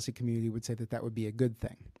 foreign policy community would say that that would be a good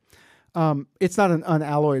thing. It's not an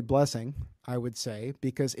unalloyed blessing, I would say,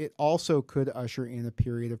 because it also could usher in a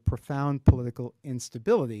period of profound political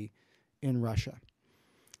instability in Russia,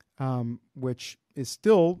 which is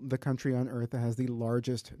still the country on Earth that has the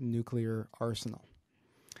largest nuclear arsenal.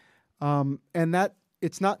 And that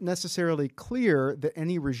it's not necessarily clear that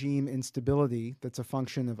any regime instability that's a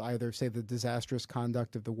function of either, say, the disastrous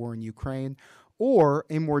conduct of the war in Ukraine or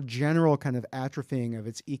a more general kind of atrophying of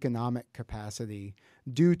its economic capacity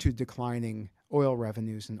due to declining oil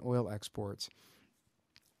revenues and oil exports.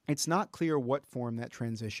 It's not clear what form that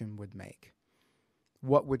transition would make,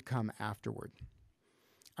 what would come afterward.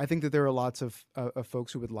 I think that there are lots of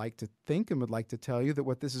folks who would like to think and would like to tell you that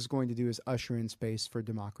what this is going to do is usher in space for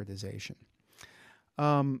democratization.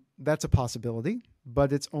 That's a possibility,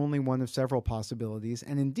 but it's only one of several possibilities.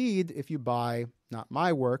 And indeed, if you buy not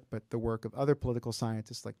my work, but the work of other political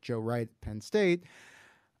scientists like Joe Wright at Penn State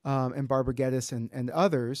and Barbara Geddes and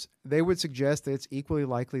others, they would suggest that it's equally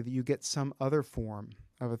likely that you get some other form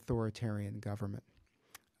of authoritarian government.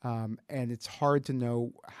 And it's hard to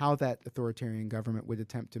know how that authoritarian government would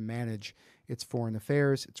attempt to manage its foreign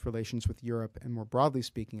affairs, its relations with Europe, and more broadly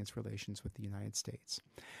speaking, its relations with the United States.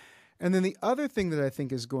 And then the other thing that I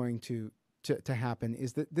think is going to happen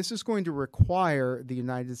is that this is going to require the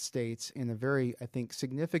United States in a very, I think,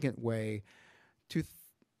 significant way to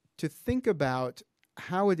think about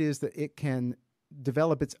how it is that it can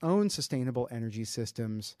develop its own sustainable energy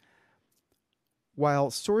systems while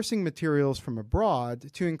sourcing materials from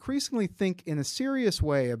abroad, to increasingly think in a serious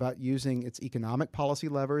way about using its economic policy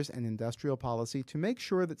levers and industrial policy to make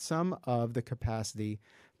sure that some of the capacity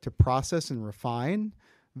to process and refine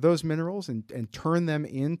those minerals and turn them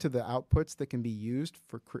into the outputs that can be used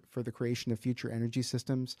for the creation of future energy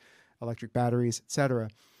systems, electric batteries, etc.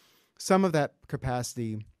 Some of that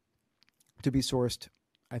capacity to be sourced,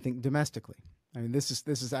 I think, domestically. I mean, this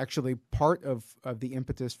is actually part of the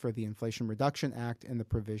impetus for the Inflation Reduction Act and the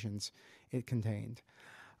provisions it contained.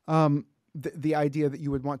 The idea that you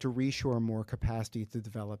would want to reshore more capacity to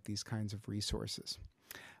develop these kinds of resources.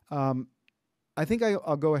 I think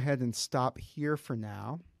I'll go ahead and stop here for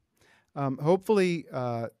now. Hopefully,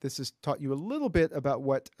 this has taught you a little bit about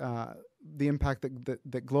what the impact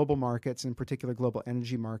that global markets, in particular global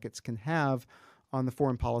energy markets, can have on the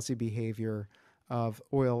foreign policy behavior of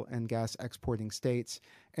oil and gas exporting states,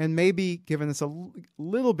 and maybe given us a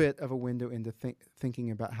little bit of a window into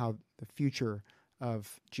thinking about how the future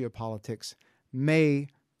of geopolitics may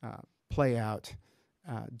play out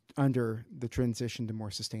under the transition to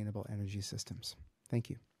more sustainable energy systems. Thank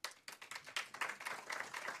you.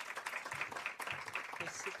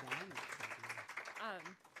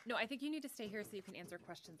 No, I think you need to stay here so you can answer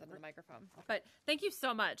questions under the microphone. But thank you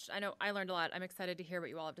so much. I know I learned a lot. I'm excited to hear what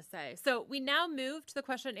you all have to say. So we now move to the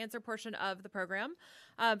question and answer portion of the program.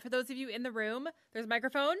 For those of you in the room, there's a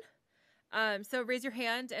microphone. So raise your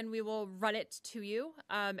hand and we will run it to you.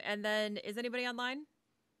 And then is anybody online?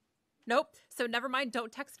 Nope. So never mind.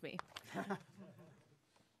 Don't text me.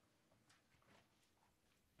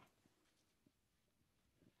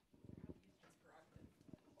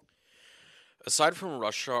 Aside from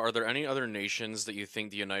Russia, are there any other nations that you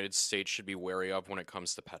think the United States should be wary of when it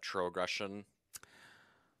comes to petro-aggression?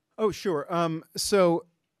 Oh, sure. I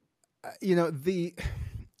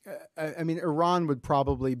mean, Iran would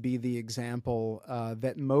probably be the example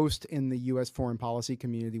that most in the U.S. foreign policy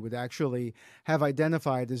community would actually have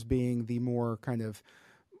identified as being the more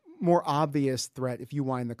obvious threat if you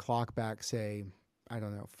wind the clock back, say, I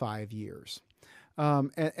don't know, 5 years.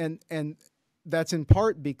 And that's in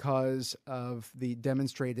part because of the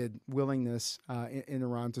demonstrated willingness in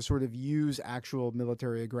Iran to sort of use actual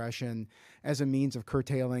military aggression as a means of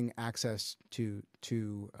curtailing access to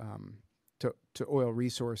oil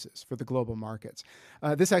resources for the global markets.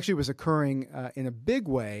 This actually was occurring in a big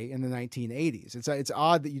way in the 1980s. It's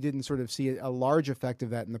odd that you didn't sort of see a large effect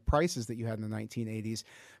of that in the prices that you had in the 1980s,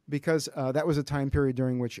 because that was a time period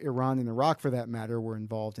during which Iran and Iraq, for that matter, were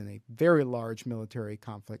involved in a very large military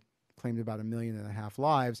conflict, claimed about 1.5 million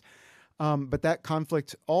lives. But that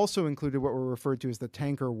conflict also included what were referred to as the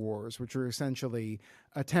tanker wars, which were essentially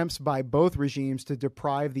attempts by both regimes to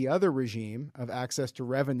deprive the other regime of access to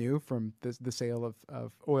revenue from the sale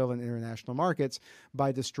of oil in international markets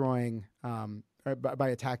by destroying, by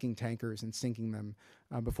attacking tankers and sinking them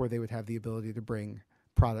before they would have the ability to bring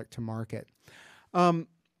product to market. The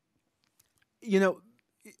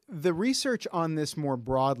research on this more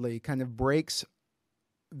broadly kind of breaks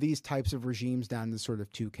these types of regimes down into sort of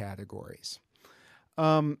two categories.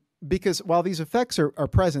 Because while these effects are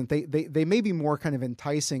present, they may be more kind of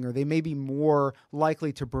enticing, or they may be more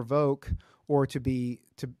likely to provoke or to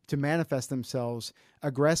manifest themselves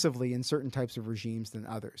aggressively in certain types of regimes than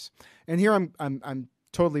others. And here I'm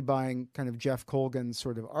totally buying kind of Jeff Colgan's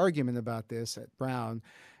sort of argument about this at Brown.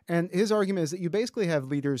 And his argument is that you basically have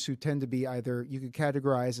leaders who tend to be either, you could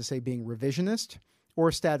categorize as, say, being revisionist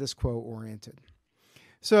or status quo oriented.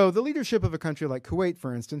 So the leadership of a country like Kuwait,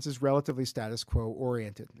 for instance, is relatively status quo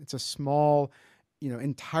oriented. It's a small,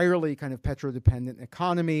 entirely kind of petro-dependent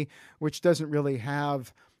economy, which doesn't really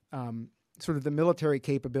have sort of the military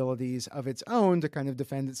capabilities of its own to kind of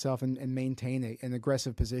defend itself and maintain an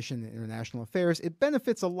aggressive position in international affairs. It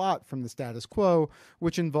benefits a lot from the status quo,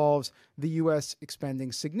 which involves the U.S.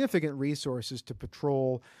 expending significant resources to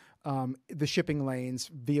patrol the shipping lanes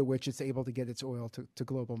via which it's able to get its oil to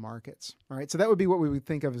global markets. All right, so that would be what we would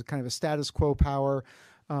think of as kind of a status quo power.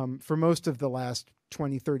 For most of the last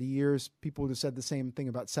 20, 30 years, people would have said the same thing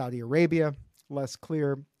about Saudi Arabia, less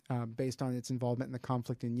clear based on its involvement in the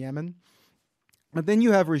conflict in Yemen. But then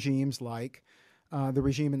you have regimes like the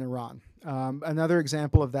regime in Iran. Another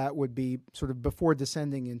example of that would be sort of before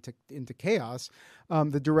descending into chaos,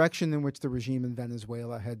 the direction in which the regime in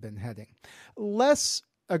Venezuela had been heading. Less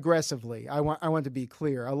aggressively, I want to be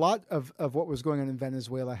clear. A lot of what was going on in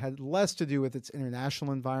Venezuela had less to do with its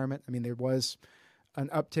international environment. I mean, there was an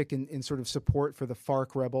uptick in sort of support for the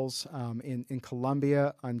FARC rebels in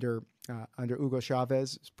Colombia under Hugo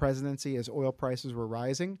Chavez's presidency as oil prices were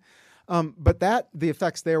rising. But the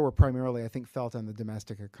effects there were primarily, I think, felt on the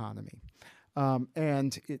domestic economy.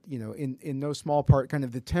 And in no small part, kind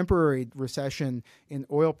of the temporary recession in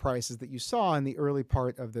oil prices that you saw in the early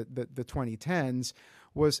part of the 2010s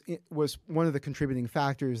was one of the contributing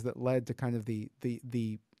factors that led to kind of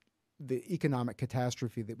the economic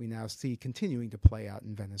catastrophe that we now see continuing to play out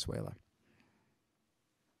in Venezuela.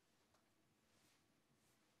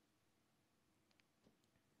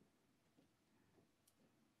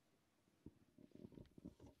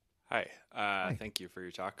 Hi. Hi. Thank you for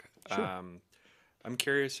your talk. Sure. I'm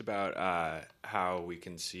curious about how we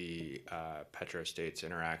can see petrostates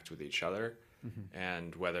interact with each other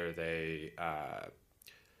and whether they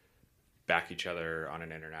back each other on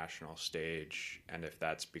an international stage, and if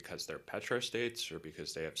that's because they're petrostates or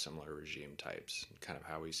because they have similar regime types, and kind of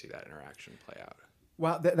how we see that interaction play out.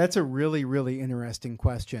 Wow, that's a really, really interesting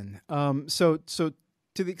question. So to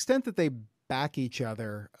the extent that they back each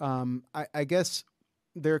other, I guess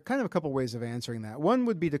there are kind of a couple ways of answering that. One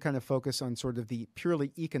would be to kind of focus on sort of the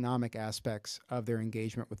purely economic aspects of their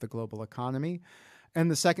engagement with the global economy.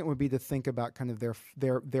 And the second would be to think about kind of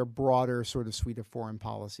their broader sort of suite of foreign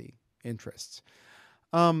policy interests.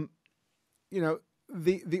 The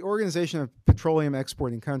Organization of Petroleum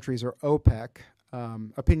Exporting Countries, or OPEC,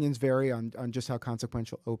 opinions vary on just how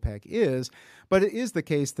consequential OPEC is, but it is the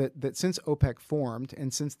case that since OPEC formed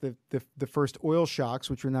and since the first oil shocks,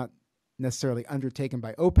 which were not necessarily undertaken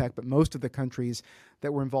by OPEC, but most of the countries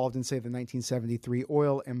that were involved in, say, the 1973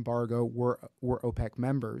 oil embargo were OPEC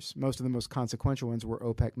members. Most of the most consequential ones were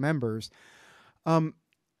OPEC members.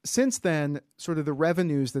 Since then, sort of the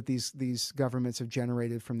revenues that these governments have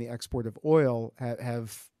generated from the export of oil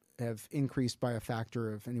have increased by a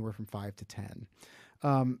factor of anywhere from 5 to 10.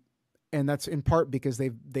 And that's in part because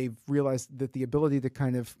they've realized that the ability to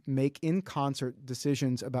kind of make in concert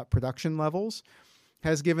decisions about production levels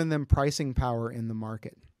has given them pricing power in the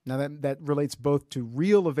market. Now, that relates both to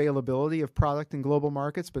real availability of product in global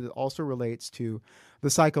markets, but it also relates to the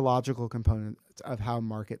psychological component of how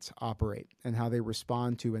markets operate and how they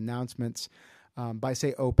respond to announcements by,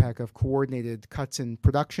 say, OPEC of coordinated cuts in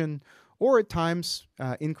production or at times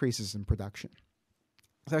increases in production.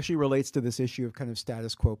 This actually relates to this issue of kind of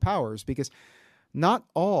status quo powers, because not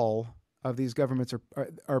all of these governments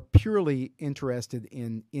are purely interested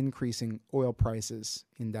in increasing oil prices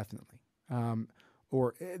indefinitely.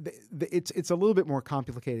 It's a little bit more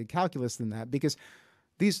complicated calculus than that, because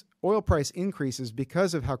these oil price increases,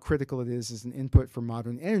 because of how critical it is as an input for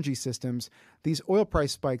modern energy systems, these oil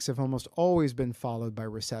price spikes have almost always been followed by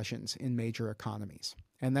recessions in major economies.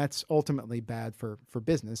 And that's ultimately bad for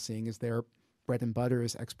business, seeing as their bread and butter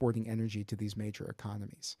is exporting energy to these major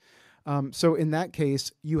economies. So in that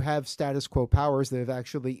case, you have status quo powers that have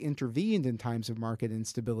actually intervened in times of market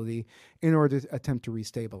instability in order to attempt to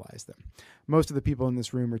restabilize them. Most of the people in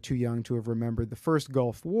this room are too young to have remembered the first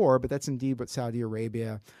Gulf War, but that's indeed what Saudi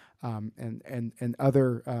Arabia and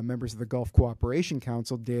other members of the Gulf Cooperation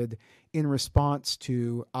Council did in response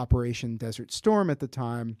to Operation Desert Storm at the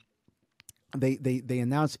time. They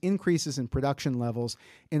announced increases in production levels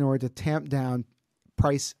in order to tamp down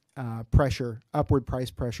upward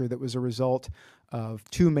price pressure that was a result of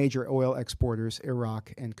two major oil exporters,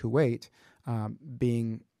 Iraq and Kuwait,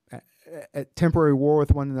 being at temporary war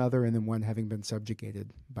with one another, and then one having been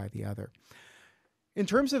subjugated by the other. In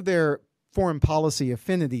terms of their foreign policy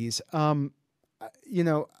affinities, I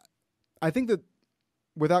think that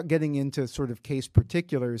without getting into sort of case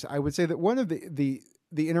particulars, I would say that one of the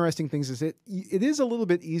interesting things is it is a little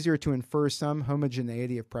bit easier to infer some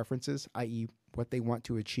homogeneity of preferences, i.e., what they want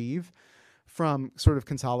to achieve, from sort of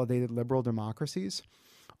consolidated liberal democracies.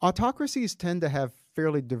 Autocracies tend to have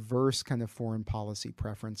fairly diverse kind of foreign policy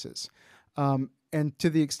preferences. And to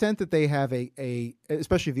the extent that they have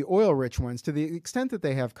especially the oil-rich ones, to the extent that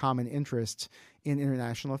they have common interests in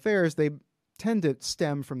international affairs, they tend to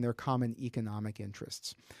stem from their common economic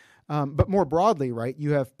interests. But more broadly, right,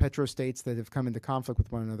 you have petrostates that have come into conflict with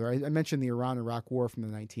one another. I mentioned the Iran-Iraq War from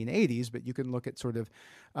the 1980s, but you can look at sort of,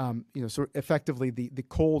 sort of effectively the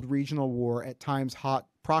cold regional war, at times hot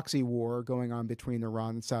proxy war going on between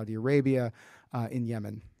Iran and Saudi Arabia in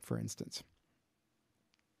Yemen, for instance.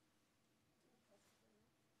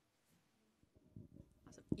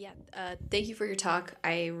 Yeah, thank you for your talk.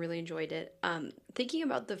 I really enjoyed it. Thinking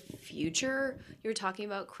about the future, you were talking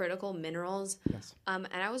about critical minerals. Yes. And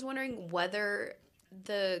I was wondering whether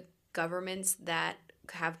the governments that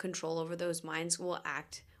have control over those mines will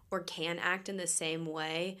act or can act in the same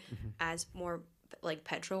way as more like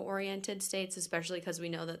petro-oriented states, especially because we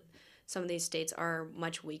know that some of these states are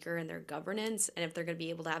much weaker in their governance, and if they're going to be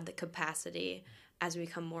able to have the capacity as we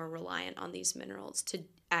become more reliant on these minerals to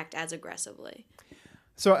act as aggressively.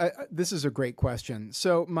 So this is a great question.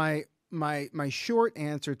 So my my short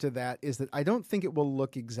answer to that is that I don't think it will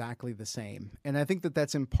look exactly the same, and I think that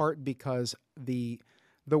that's in part because the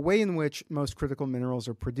way in which most critical minerals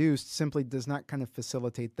are produced simply does not kind of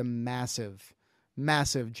facilitate the massive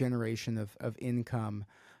generation of income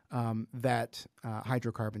that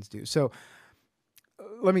hydrocarbons do. So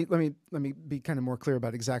let me be kind of more clear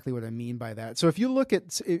about exactly what I mean by that. So if you look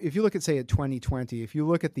at say at 2020, if you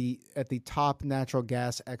look at the top natural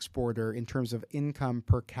gas exporter in terms of income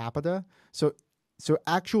per capita, so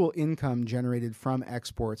actual income generated from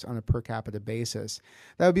exports on a per capita basis,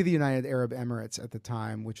 that would be the United Arab Emirates at the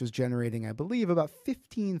time, which was generating, I believe, about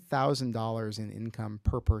 $15,000 in income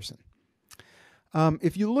per person.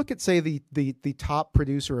 If you look at, say, the top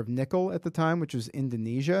producer of nickel at the time, which was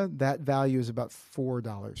Indonesia, that value is about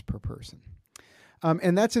 $4 per person.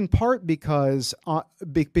 And that's in part because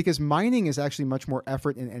mining is actually much more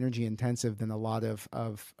effort and energy intensive than a lot of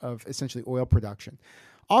essentially oil production.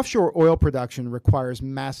 Offshore oil production requires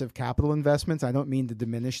massive capital investments. I don't mean to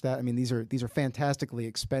diminish that. I mean, these are fantastically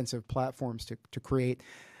expensive platforms to create.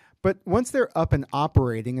 But once they're up and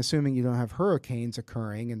operating, assuming you don't have hurricanes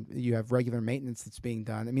occurring and you have regular maintenance that's being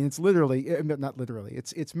done, I mean, it's literally, not literally,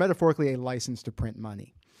 it's metaphorically a license to print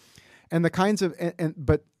money. And the kinds of,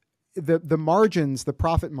 but the margins, the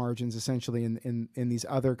profit margins essentially in these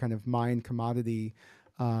other kind of mined commodity,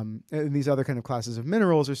 in these other kind of classes of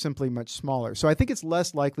minerals are simply much smaller. So I think it's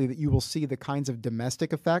less likely that you will see the kinds of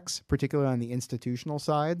domestic effects, particularly on the institutional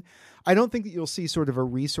side. I don't think that you'll see sort of a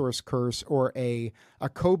resource curse or a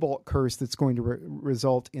cobalt curse that's going to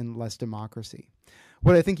result in less democracy.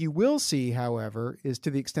 What I think you will see, however, is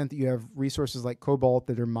to the extent that you have resources like cobalt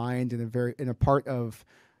that are mined in a part of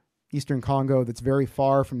Eastern Congo that's very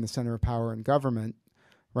far from the center of power and government,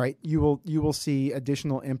 right? You will see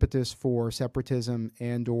additional impetus for separatism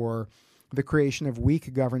and or the creation of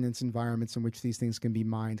weak governance environments in which these things can be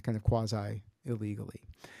mined kind of quasi illegally.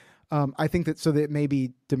 I think that it may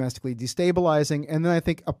be domestically destabilizing. And then I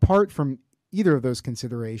think apart from either of those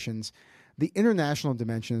considerations, the international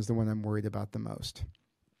dimension is the one I'm worried about the most.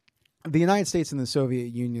 The United States and the Soviet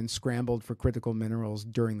Union scrambled for critical minerals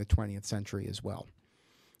during the 20th century as well.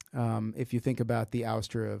 If you think about the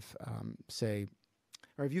ouster of,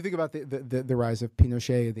 or if you think about the rise of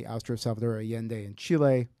Pinochet, the ouster of Salvador Allende in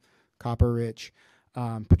Chile, copper-rich,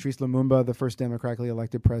 Patrice Lumumba, the first democratically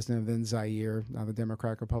elected president of then Zaire, now the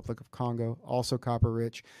Democratic Republic of Congo, also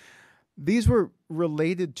copper-rich. These were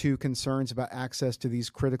related to concerns about access to these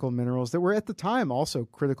critical minerals that were at the time also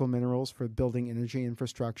critical minerals for building energy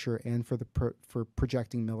infrastructure and for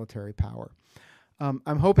projecting military power.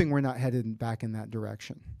 I'm hoping we're not headed back in that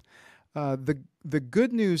direction. The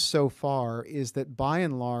good news so far is that by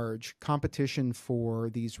and large, competition for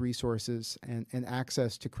these resources and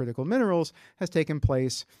access to critical minerals has taken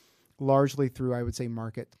place largely through, I would say,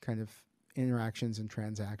 market kind of interactions and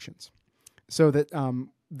transactions. So that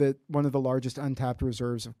that one of the largest untapped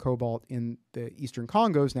reserves of cobalt in the Eastern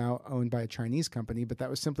Congo is now owned by a Chinese company, but that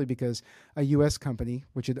was simply because a U.S. company,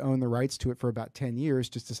 which had owned the rights to it for about 10 years,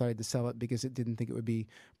 just decided to sell it because it didn't think it would be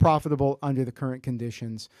profitable under the current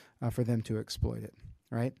conditions for them to exploit it,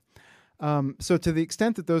 right? So to the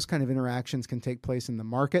extent that those kind of interactions can take place in the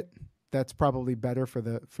market, that's probably better for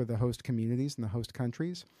the host communities and the host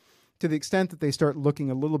countries. To the extent that they start looking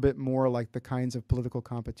a little bit more like the kinds of political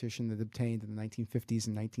competition that obtained in the 1950s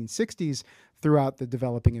and 1960s throughout the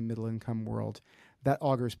developing and middle-income world, that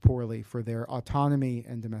augurs poorly for their autonomy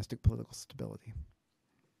and domestic political stability.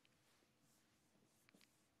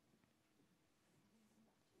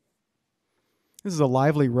 This is a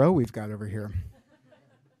lively row we've got over here.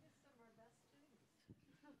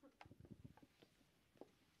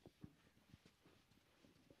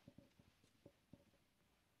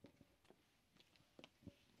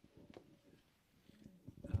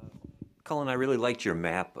 Cullen, I really liked your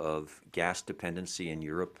map of gas dependency in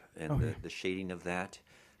Europe and the shading of that.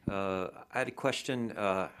 I had a question.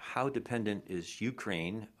 How dependent is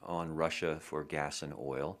Ukraine on Russia for gas and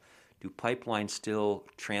oil? Do pipelines still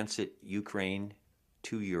transit Ukraine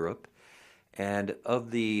to Europe? And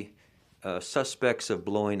of the suspects of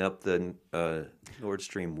blowing up the Nord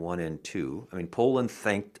Stream 1 and 2, I mean, Poland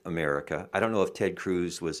thanked America. I don't know if Ted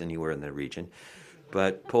Cruz was anywhere in the region.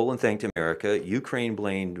 But Poland thanked America, Ukraine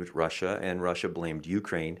blamed Russia, and Russia blamed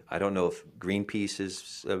Ukraine. I don't know if Greenpeace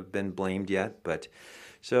has been blamed yet, but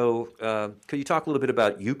so could you talk a little bit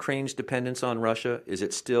about Ukraine's dependence on Russia? Is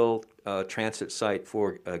it still a transit site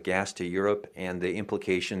for gas to Europe, and the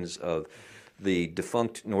implications of the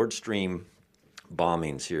defunct Nord Stream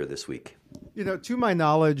bombings here this week? You know, to my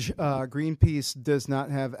knowledge, Greenpeace does not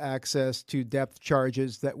have access to depth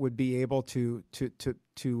charges that would be able to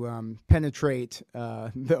penetrate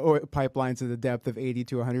the oil pipelines at a depth of 80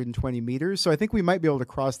 to 120 meters. So I think we might be able to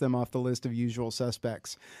cross them off the list of usual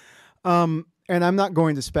suspects. And I'm not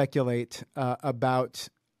going to speculate about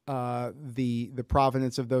the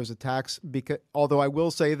provenance of those attacks, because although I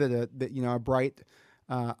will say that a bright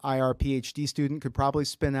IR PhD student could probably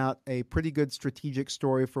spin out a pretty good strategic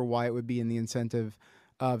story for why it would be in the incentive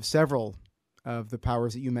of several of the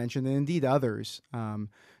powers that you mentioned, and indeed others,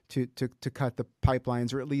 to cut the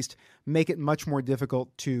pipelines, or at least make it much more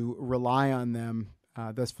difficult to rely on them,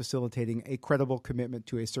 thus facilitating a credible commitment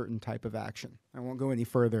to a certain type of action. I won't go any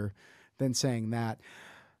further than saying that.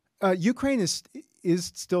 Ukraine is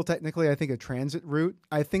still technically, I think, a transit route.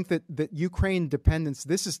 I think that Ukraine dependence.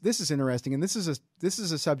 This is interesting, and this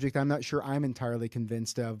is a subject I'm not sure I'm entirely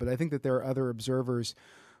convinced of. But I think that there are other observers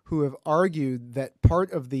who have argued that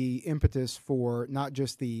part of the impetus for not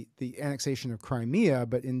just the annexation of Crimea,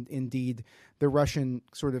 but indeed the Russian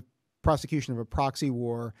sort of prosecution of a proxy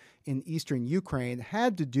war in eastern Ukraine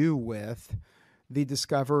had to do with the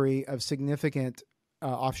discovery of significant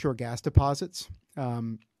offshore gas deposits.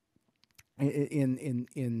 In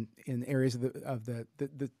areas of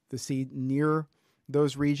the sea near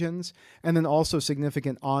those regions, and then also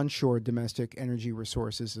significant onshore domestic energy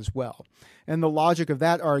resources as well. And the logic of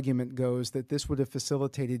that argument goes that this would have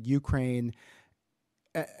facilitated Ukraine,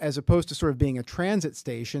 as opposed to sort of being a transit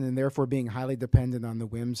station and therefore being highly dependent on the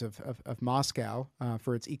whims of Moscow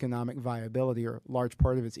for its economic viability, or large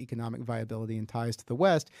part of its economic viability and ties to the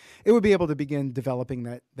West, it would be able to begin developing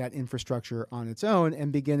that infrastructure on its own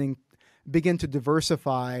and begin to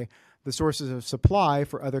diversify the sources of supply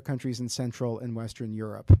for other countries in Central and Western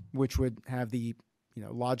Europe, which would have the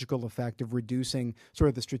logical effect of reducing sort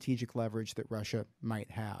of the strategic leverage that Russia might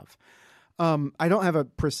have. I don't have a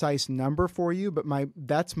precise number for you, but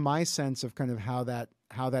that's my sense of kind of how that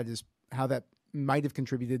might have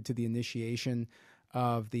contributed to the initiation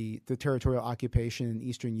of the territorial occupation in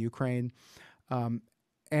eastern Ukraine,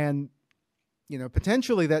 and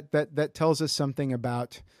potentially that tells us something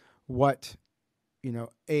about what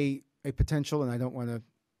a potential, and I don't want to,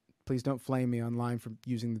 please don't flame me online for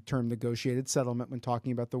using the term negotiated settlement when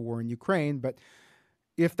talking about the war in Ukraine, but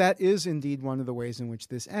if that is indeed one of the ways in which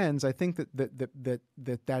this ends, I think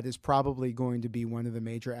that is probably going to be one of the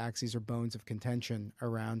major axes or bones of contention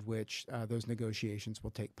around which those negotiations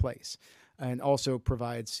will take place, and also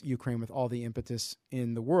provides Ukraine with all the impetus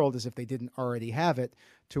in the world, as if they didn't already have it,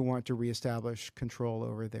 to want to reestablish control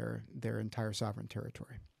over their entire sovereign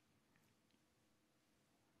territory.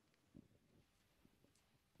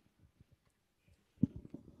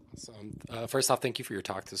 So, first off, thank you for your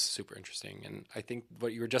talk. This is super interesting. And I think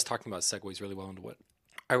what you were just talking about segues really well into what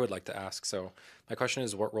I would like to ask. So my question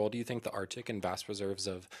is, what role do you think the Arctic and vast reserves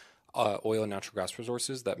of oil and natural gas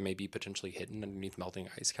resources that may be potentially hidden underneath melting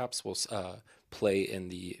ice caps will play in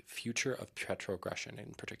the future of Petro-Aggression,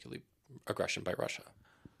 and particularly aggression by Russia?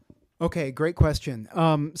 Okay, great question.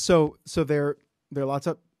 So there are lots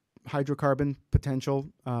of hydrocarbon potential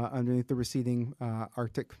underneath the receding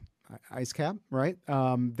Arctic ice cap, right?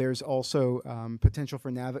 There's also potential for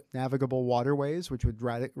navigable waterways, which would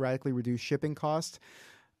radically reduce shipping costs.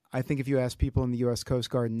 I think if you ask people in the U.S. Coast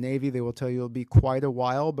Guard and Navy, they will tell you it'll be quite a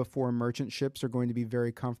while before merchant ships are going to be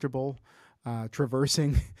very comfortable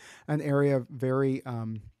traversing an area very,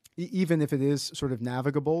 even if it is sort of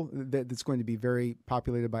navigable, that's going to be very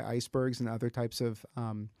populated by icebergs and other types of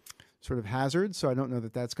sort of hazards. So I don't know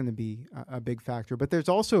that that's going to be a big factor. But there's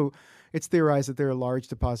also, it's theorized that there are large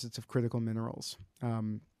deposits of critical minerals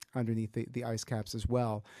underneath the ice caps as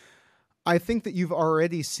well. I think that you've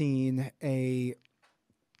already seen a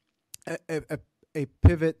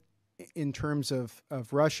pivot in terms of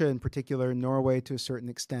Russia in particular, Norway to a certain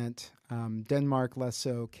extent, Denmark less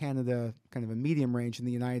so, Canada kind of a medium range, in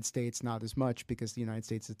the United States not as much, because the United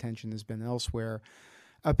States' attention has been elsewhere.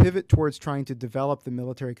 A pivot towards trying to develop the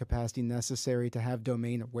military capacity necessary to have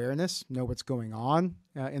domain awareness, know what's going on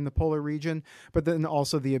in the polar region, but then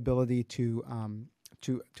also the ability to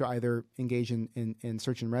either engage in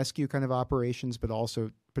search and rescue kind of operations, but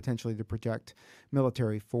also potentially to project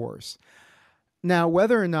military force. Now,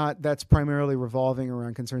 whether or not that's primarily revolving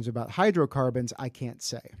around concerns about hydrocarbons, I can't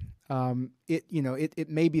say. It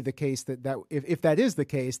may be the case that if that is the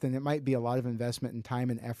case, then it might be a lot of investment in time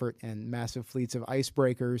and effort and massive fleets of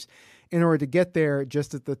icebreakers in order to get there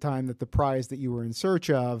just at the time that the prize that you were in search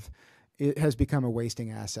of, it has become a wasting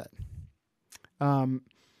asset.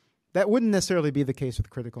 That wouldn't necessarily be the case with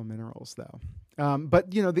critical minerals, though.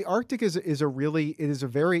 But you know, the Arctic is a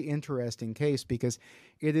very interesting case because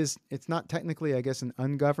it's not technically, I guess, an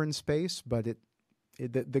ungoverned space, but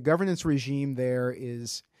the governance regime there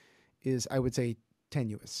is I would say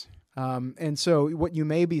tenuous. And so what you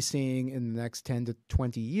may be seeing in the next 10 to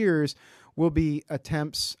 20 years will be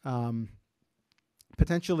attempts,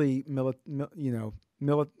 potentially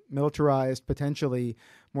militarized, potentially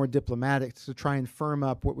more diplomatic, to try and firm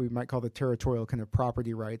up what we might call the territorial kind of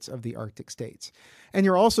property rights of the Arctic states. And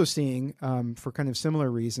you're also seeing, for kind of similar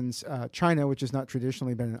reasons, China, which has not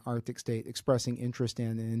traditionally been an Arctic state, expressing interest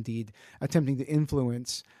in and indeed attempting to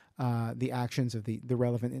influence the actions of the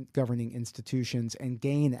relevant governing institutions and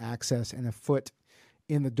gain access and a foot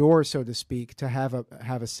in the door, so to speak, to have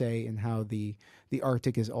a say in how the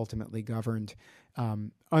Arctic is ultimately governed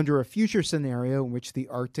under a future scenario in which the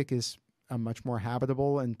Arctic is a much more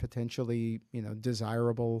habitable and potentially,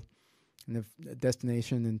 desirable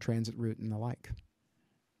destination and transit route and the like.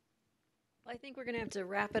 Well, I think we're going to have to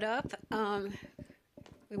wrap it up.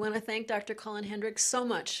 We want to thank Dr. Cullen Hendrix so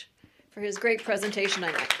much for his great presentation.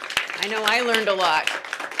 I know I learned a lot.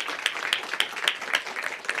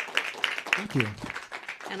 Thank you.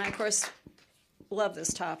 And I, of course, love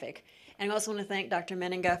this topic. And I also want to thank Dr.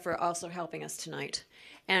 Meninga for also helping us tonight.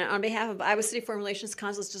 And on behalf of Iowa City Foreign Relations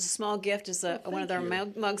Council, it's just a small gift. It's one of their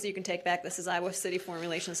mugs that you can take back. This is Iowa City Foreign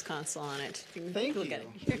Relations Council on it. Thank you. Look at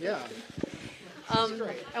it. Yeah.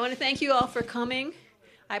 I want to thank you all for coming.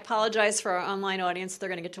 I apologize for our online audience. They're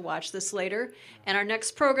going to get to watch this later. And our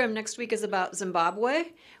next program next week is about Zimbabwe.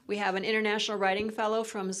 We have an international writing fellow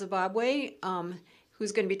from Zimbabwe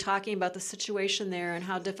who's going to be talking about the situation there and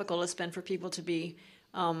how difficult it's been for people to be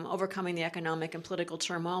overcoming the economic and political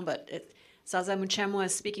turmoil. But Zaza Muchemwa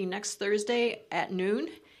is speaking next Thursday at noon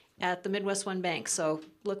at the Midwest One Bank. So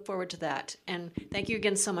look forward to that. And thank you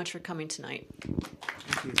again so much for coming tonight.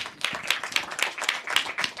 Thank you.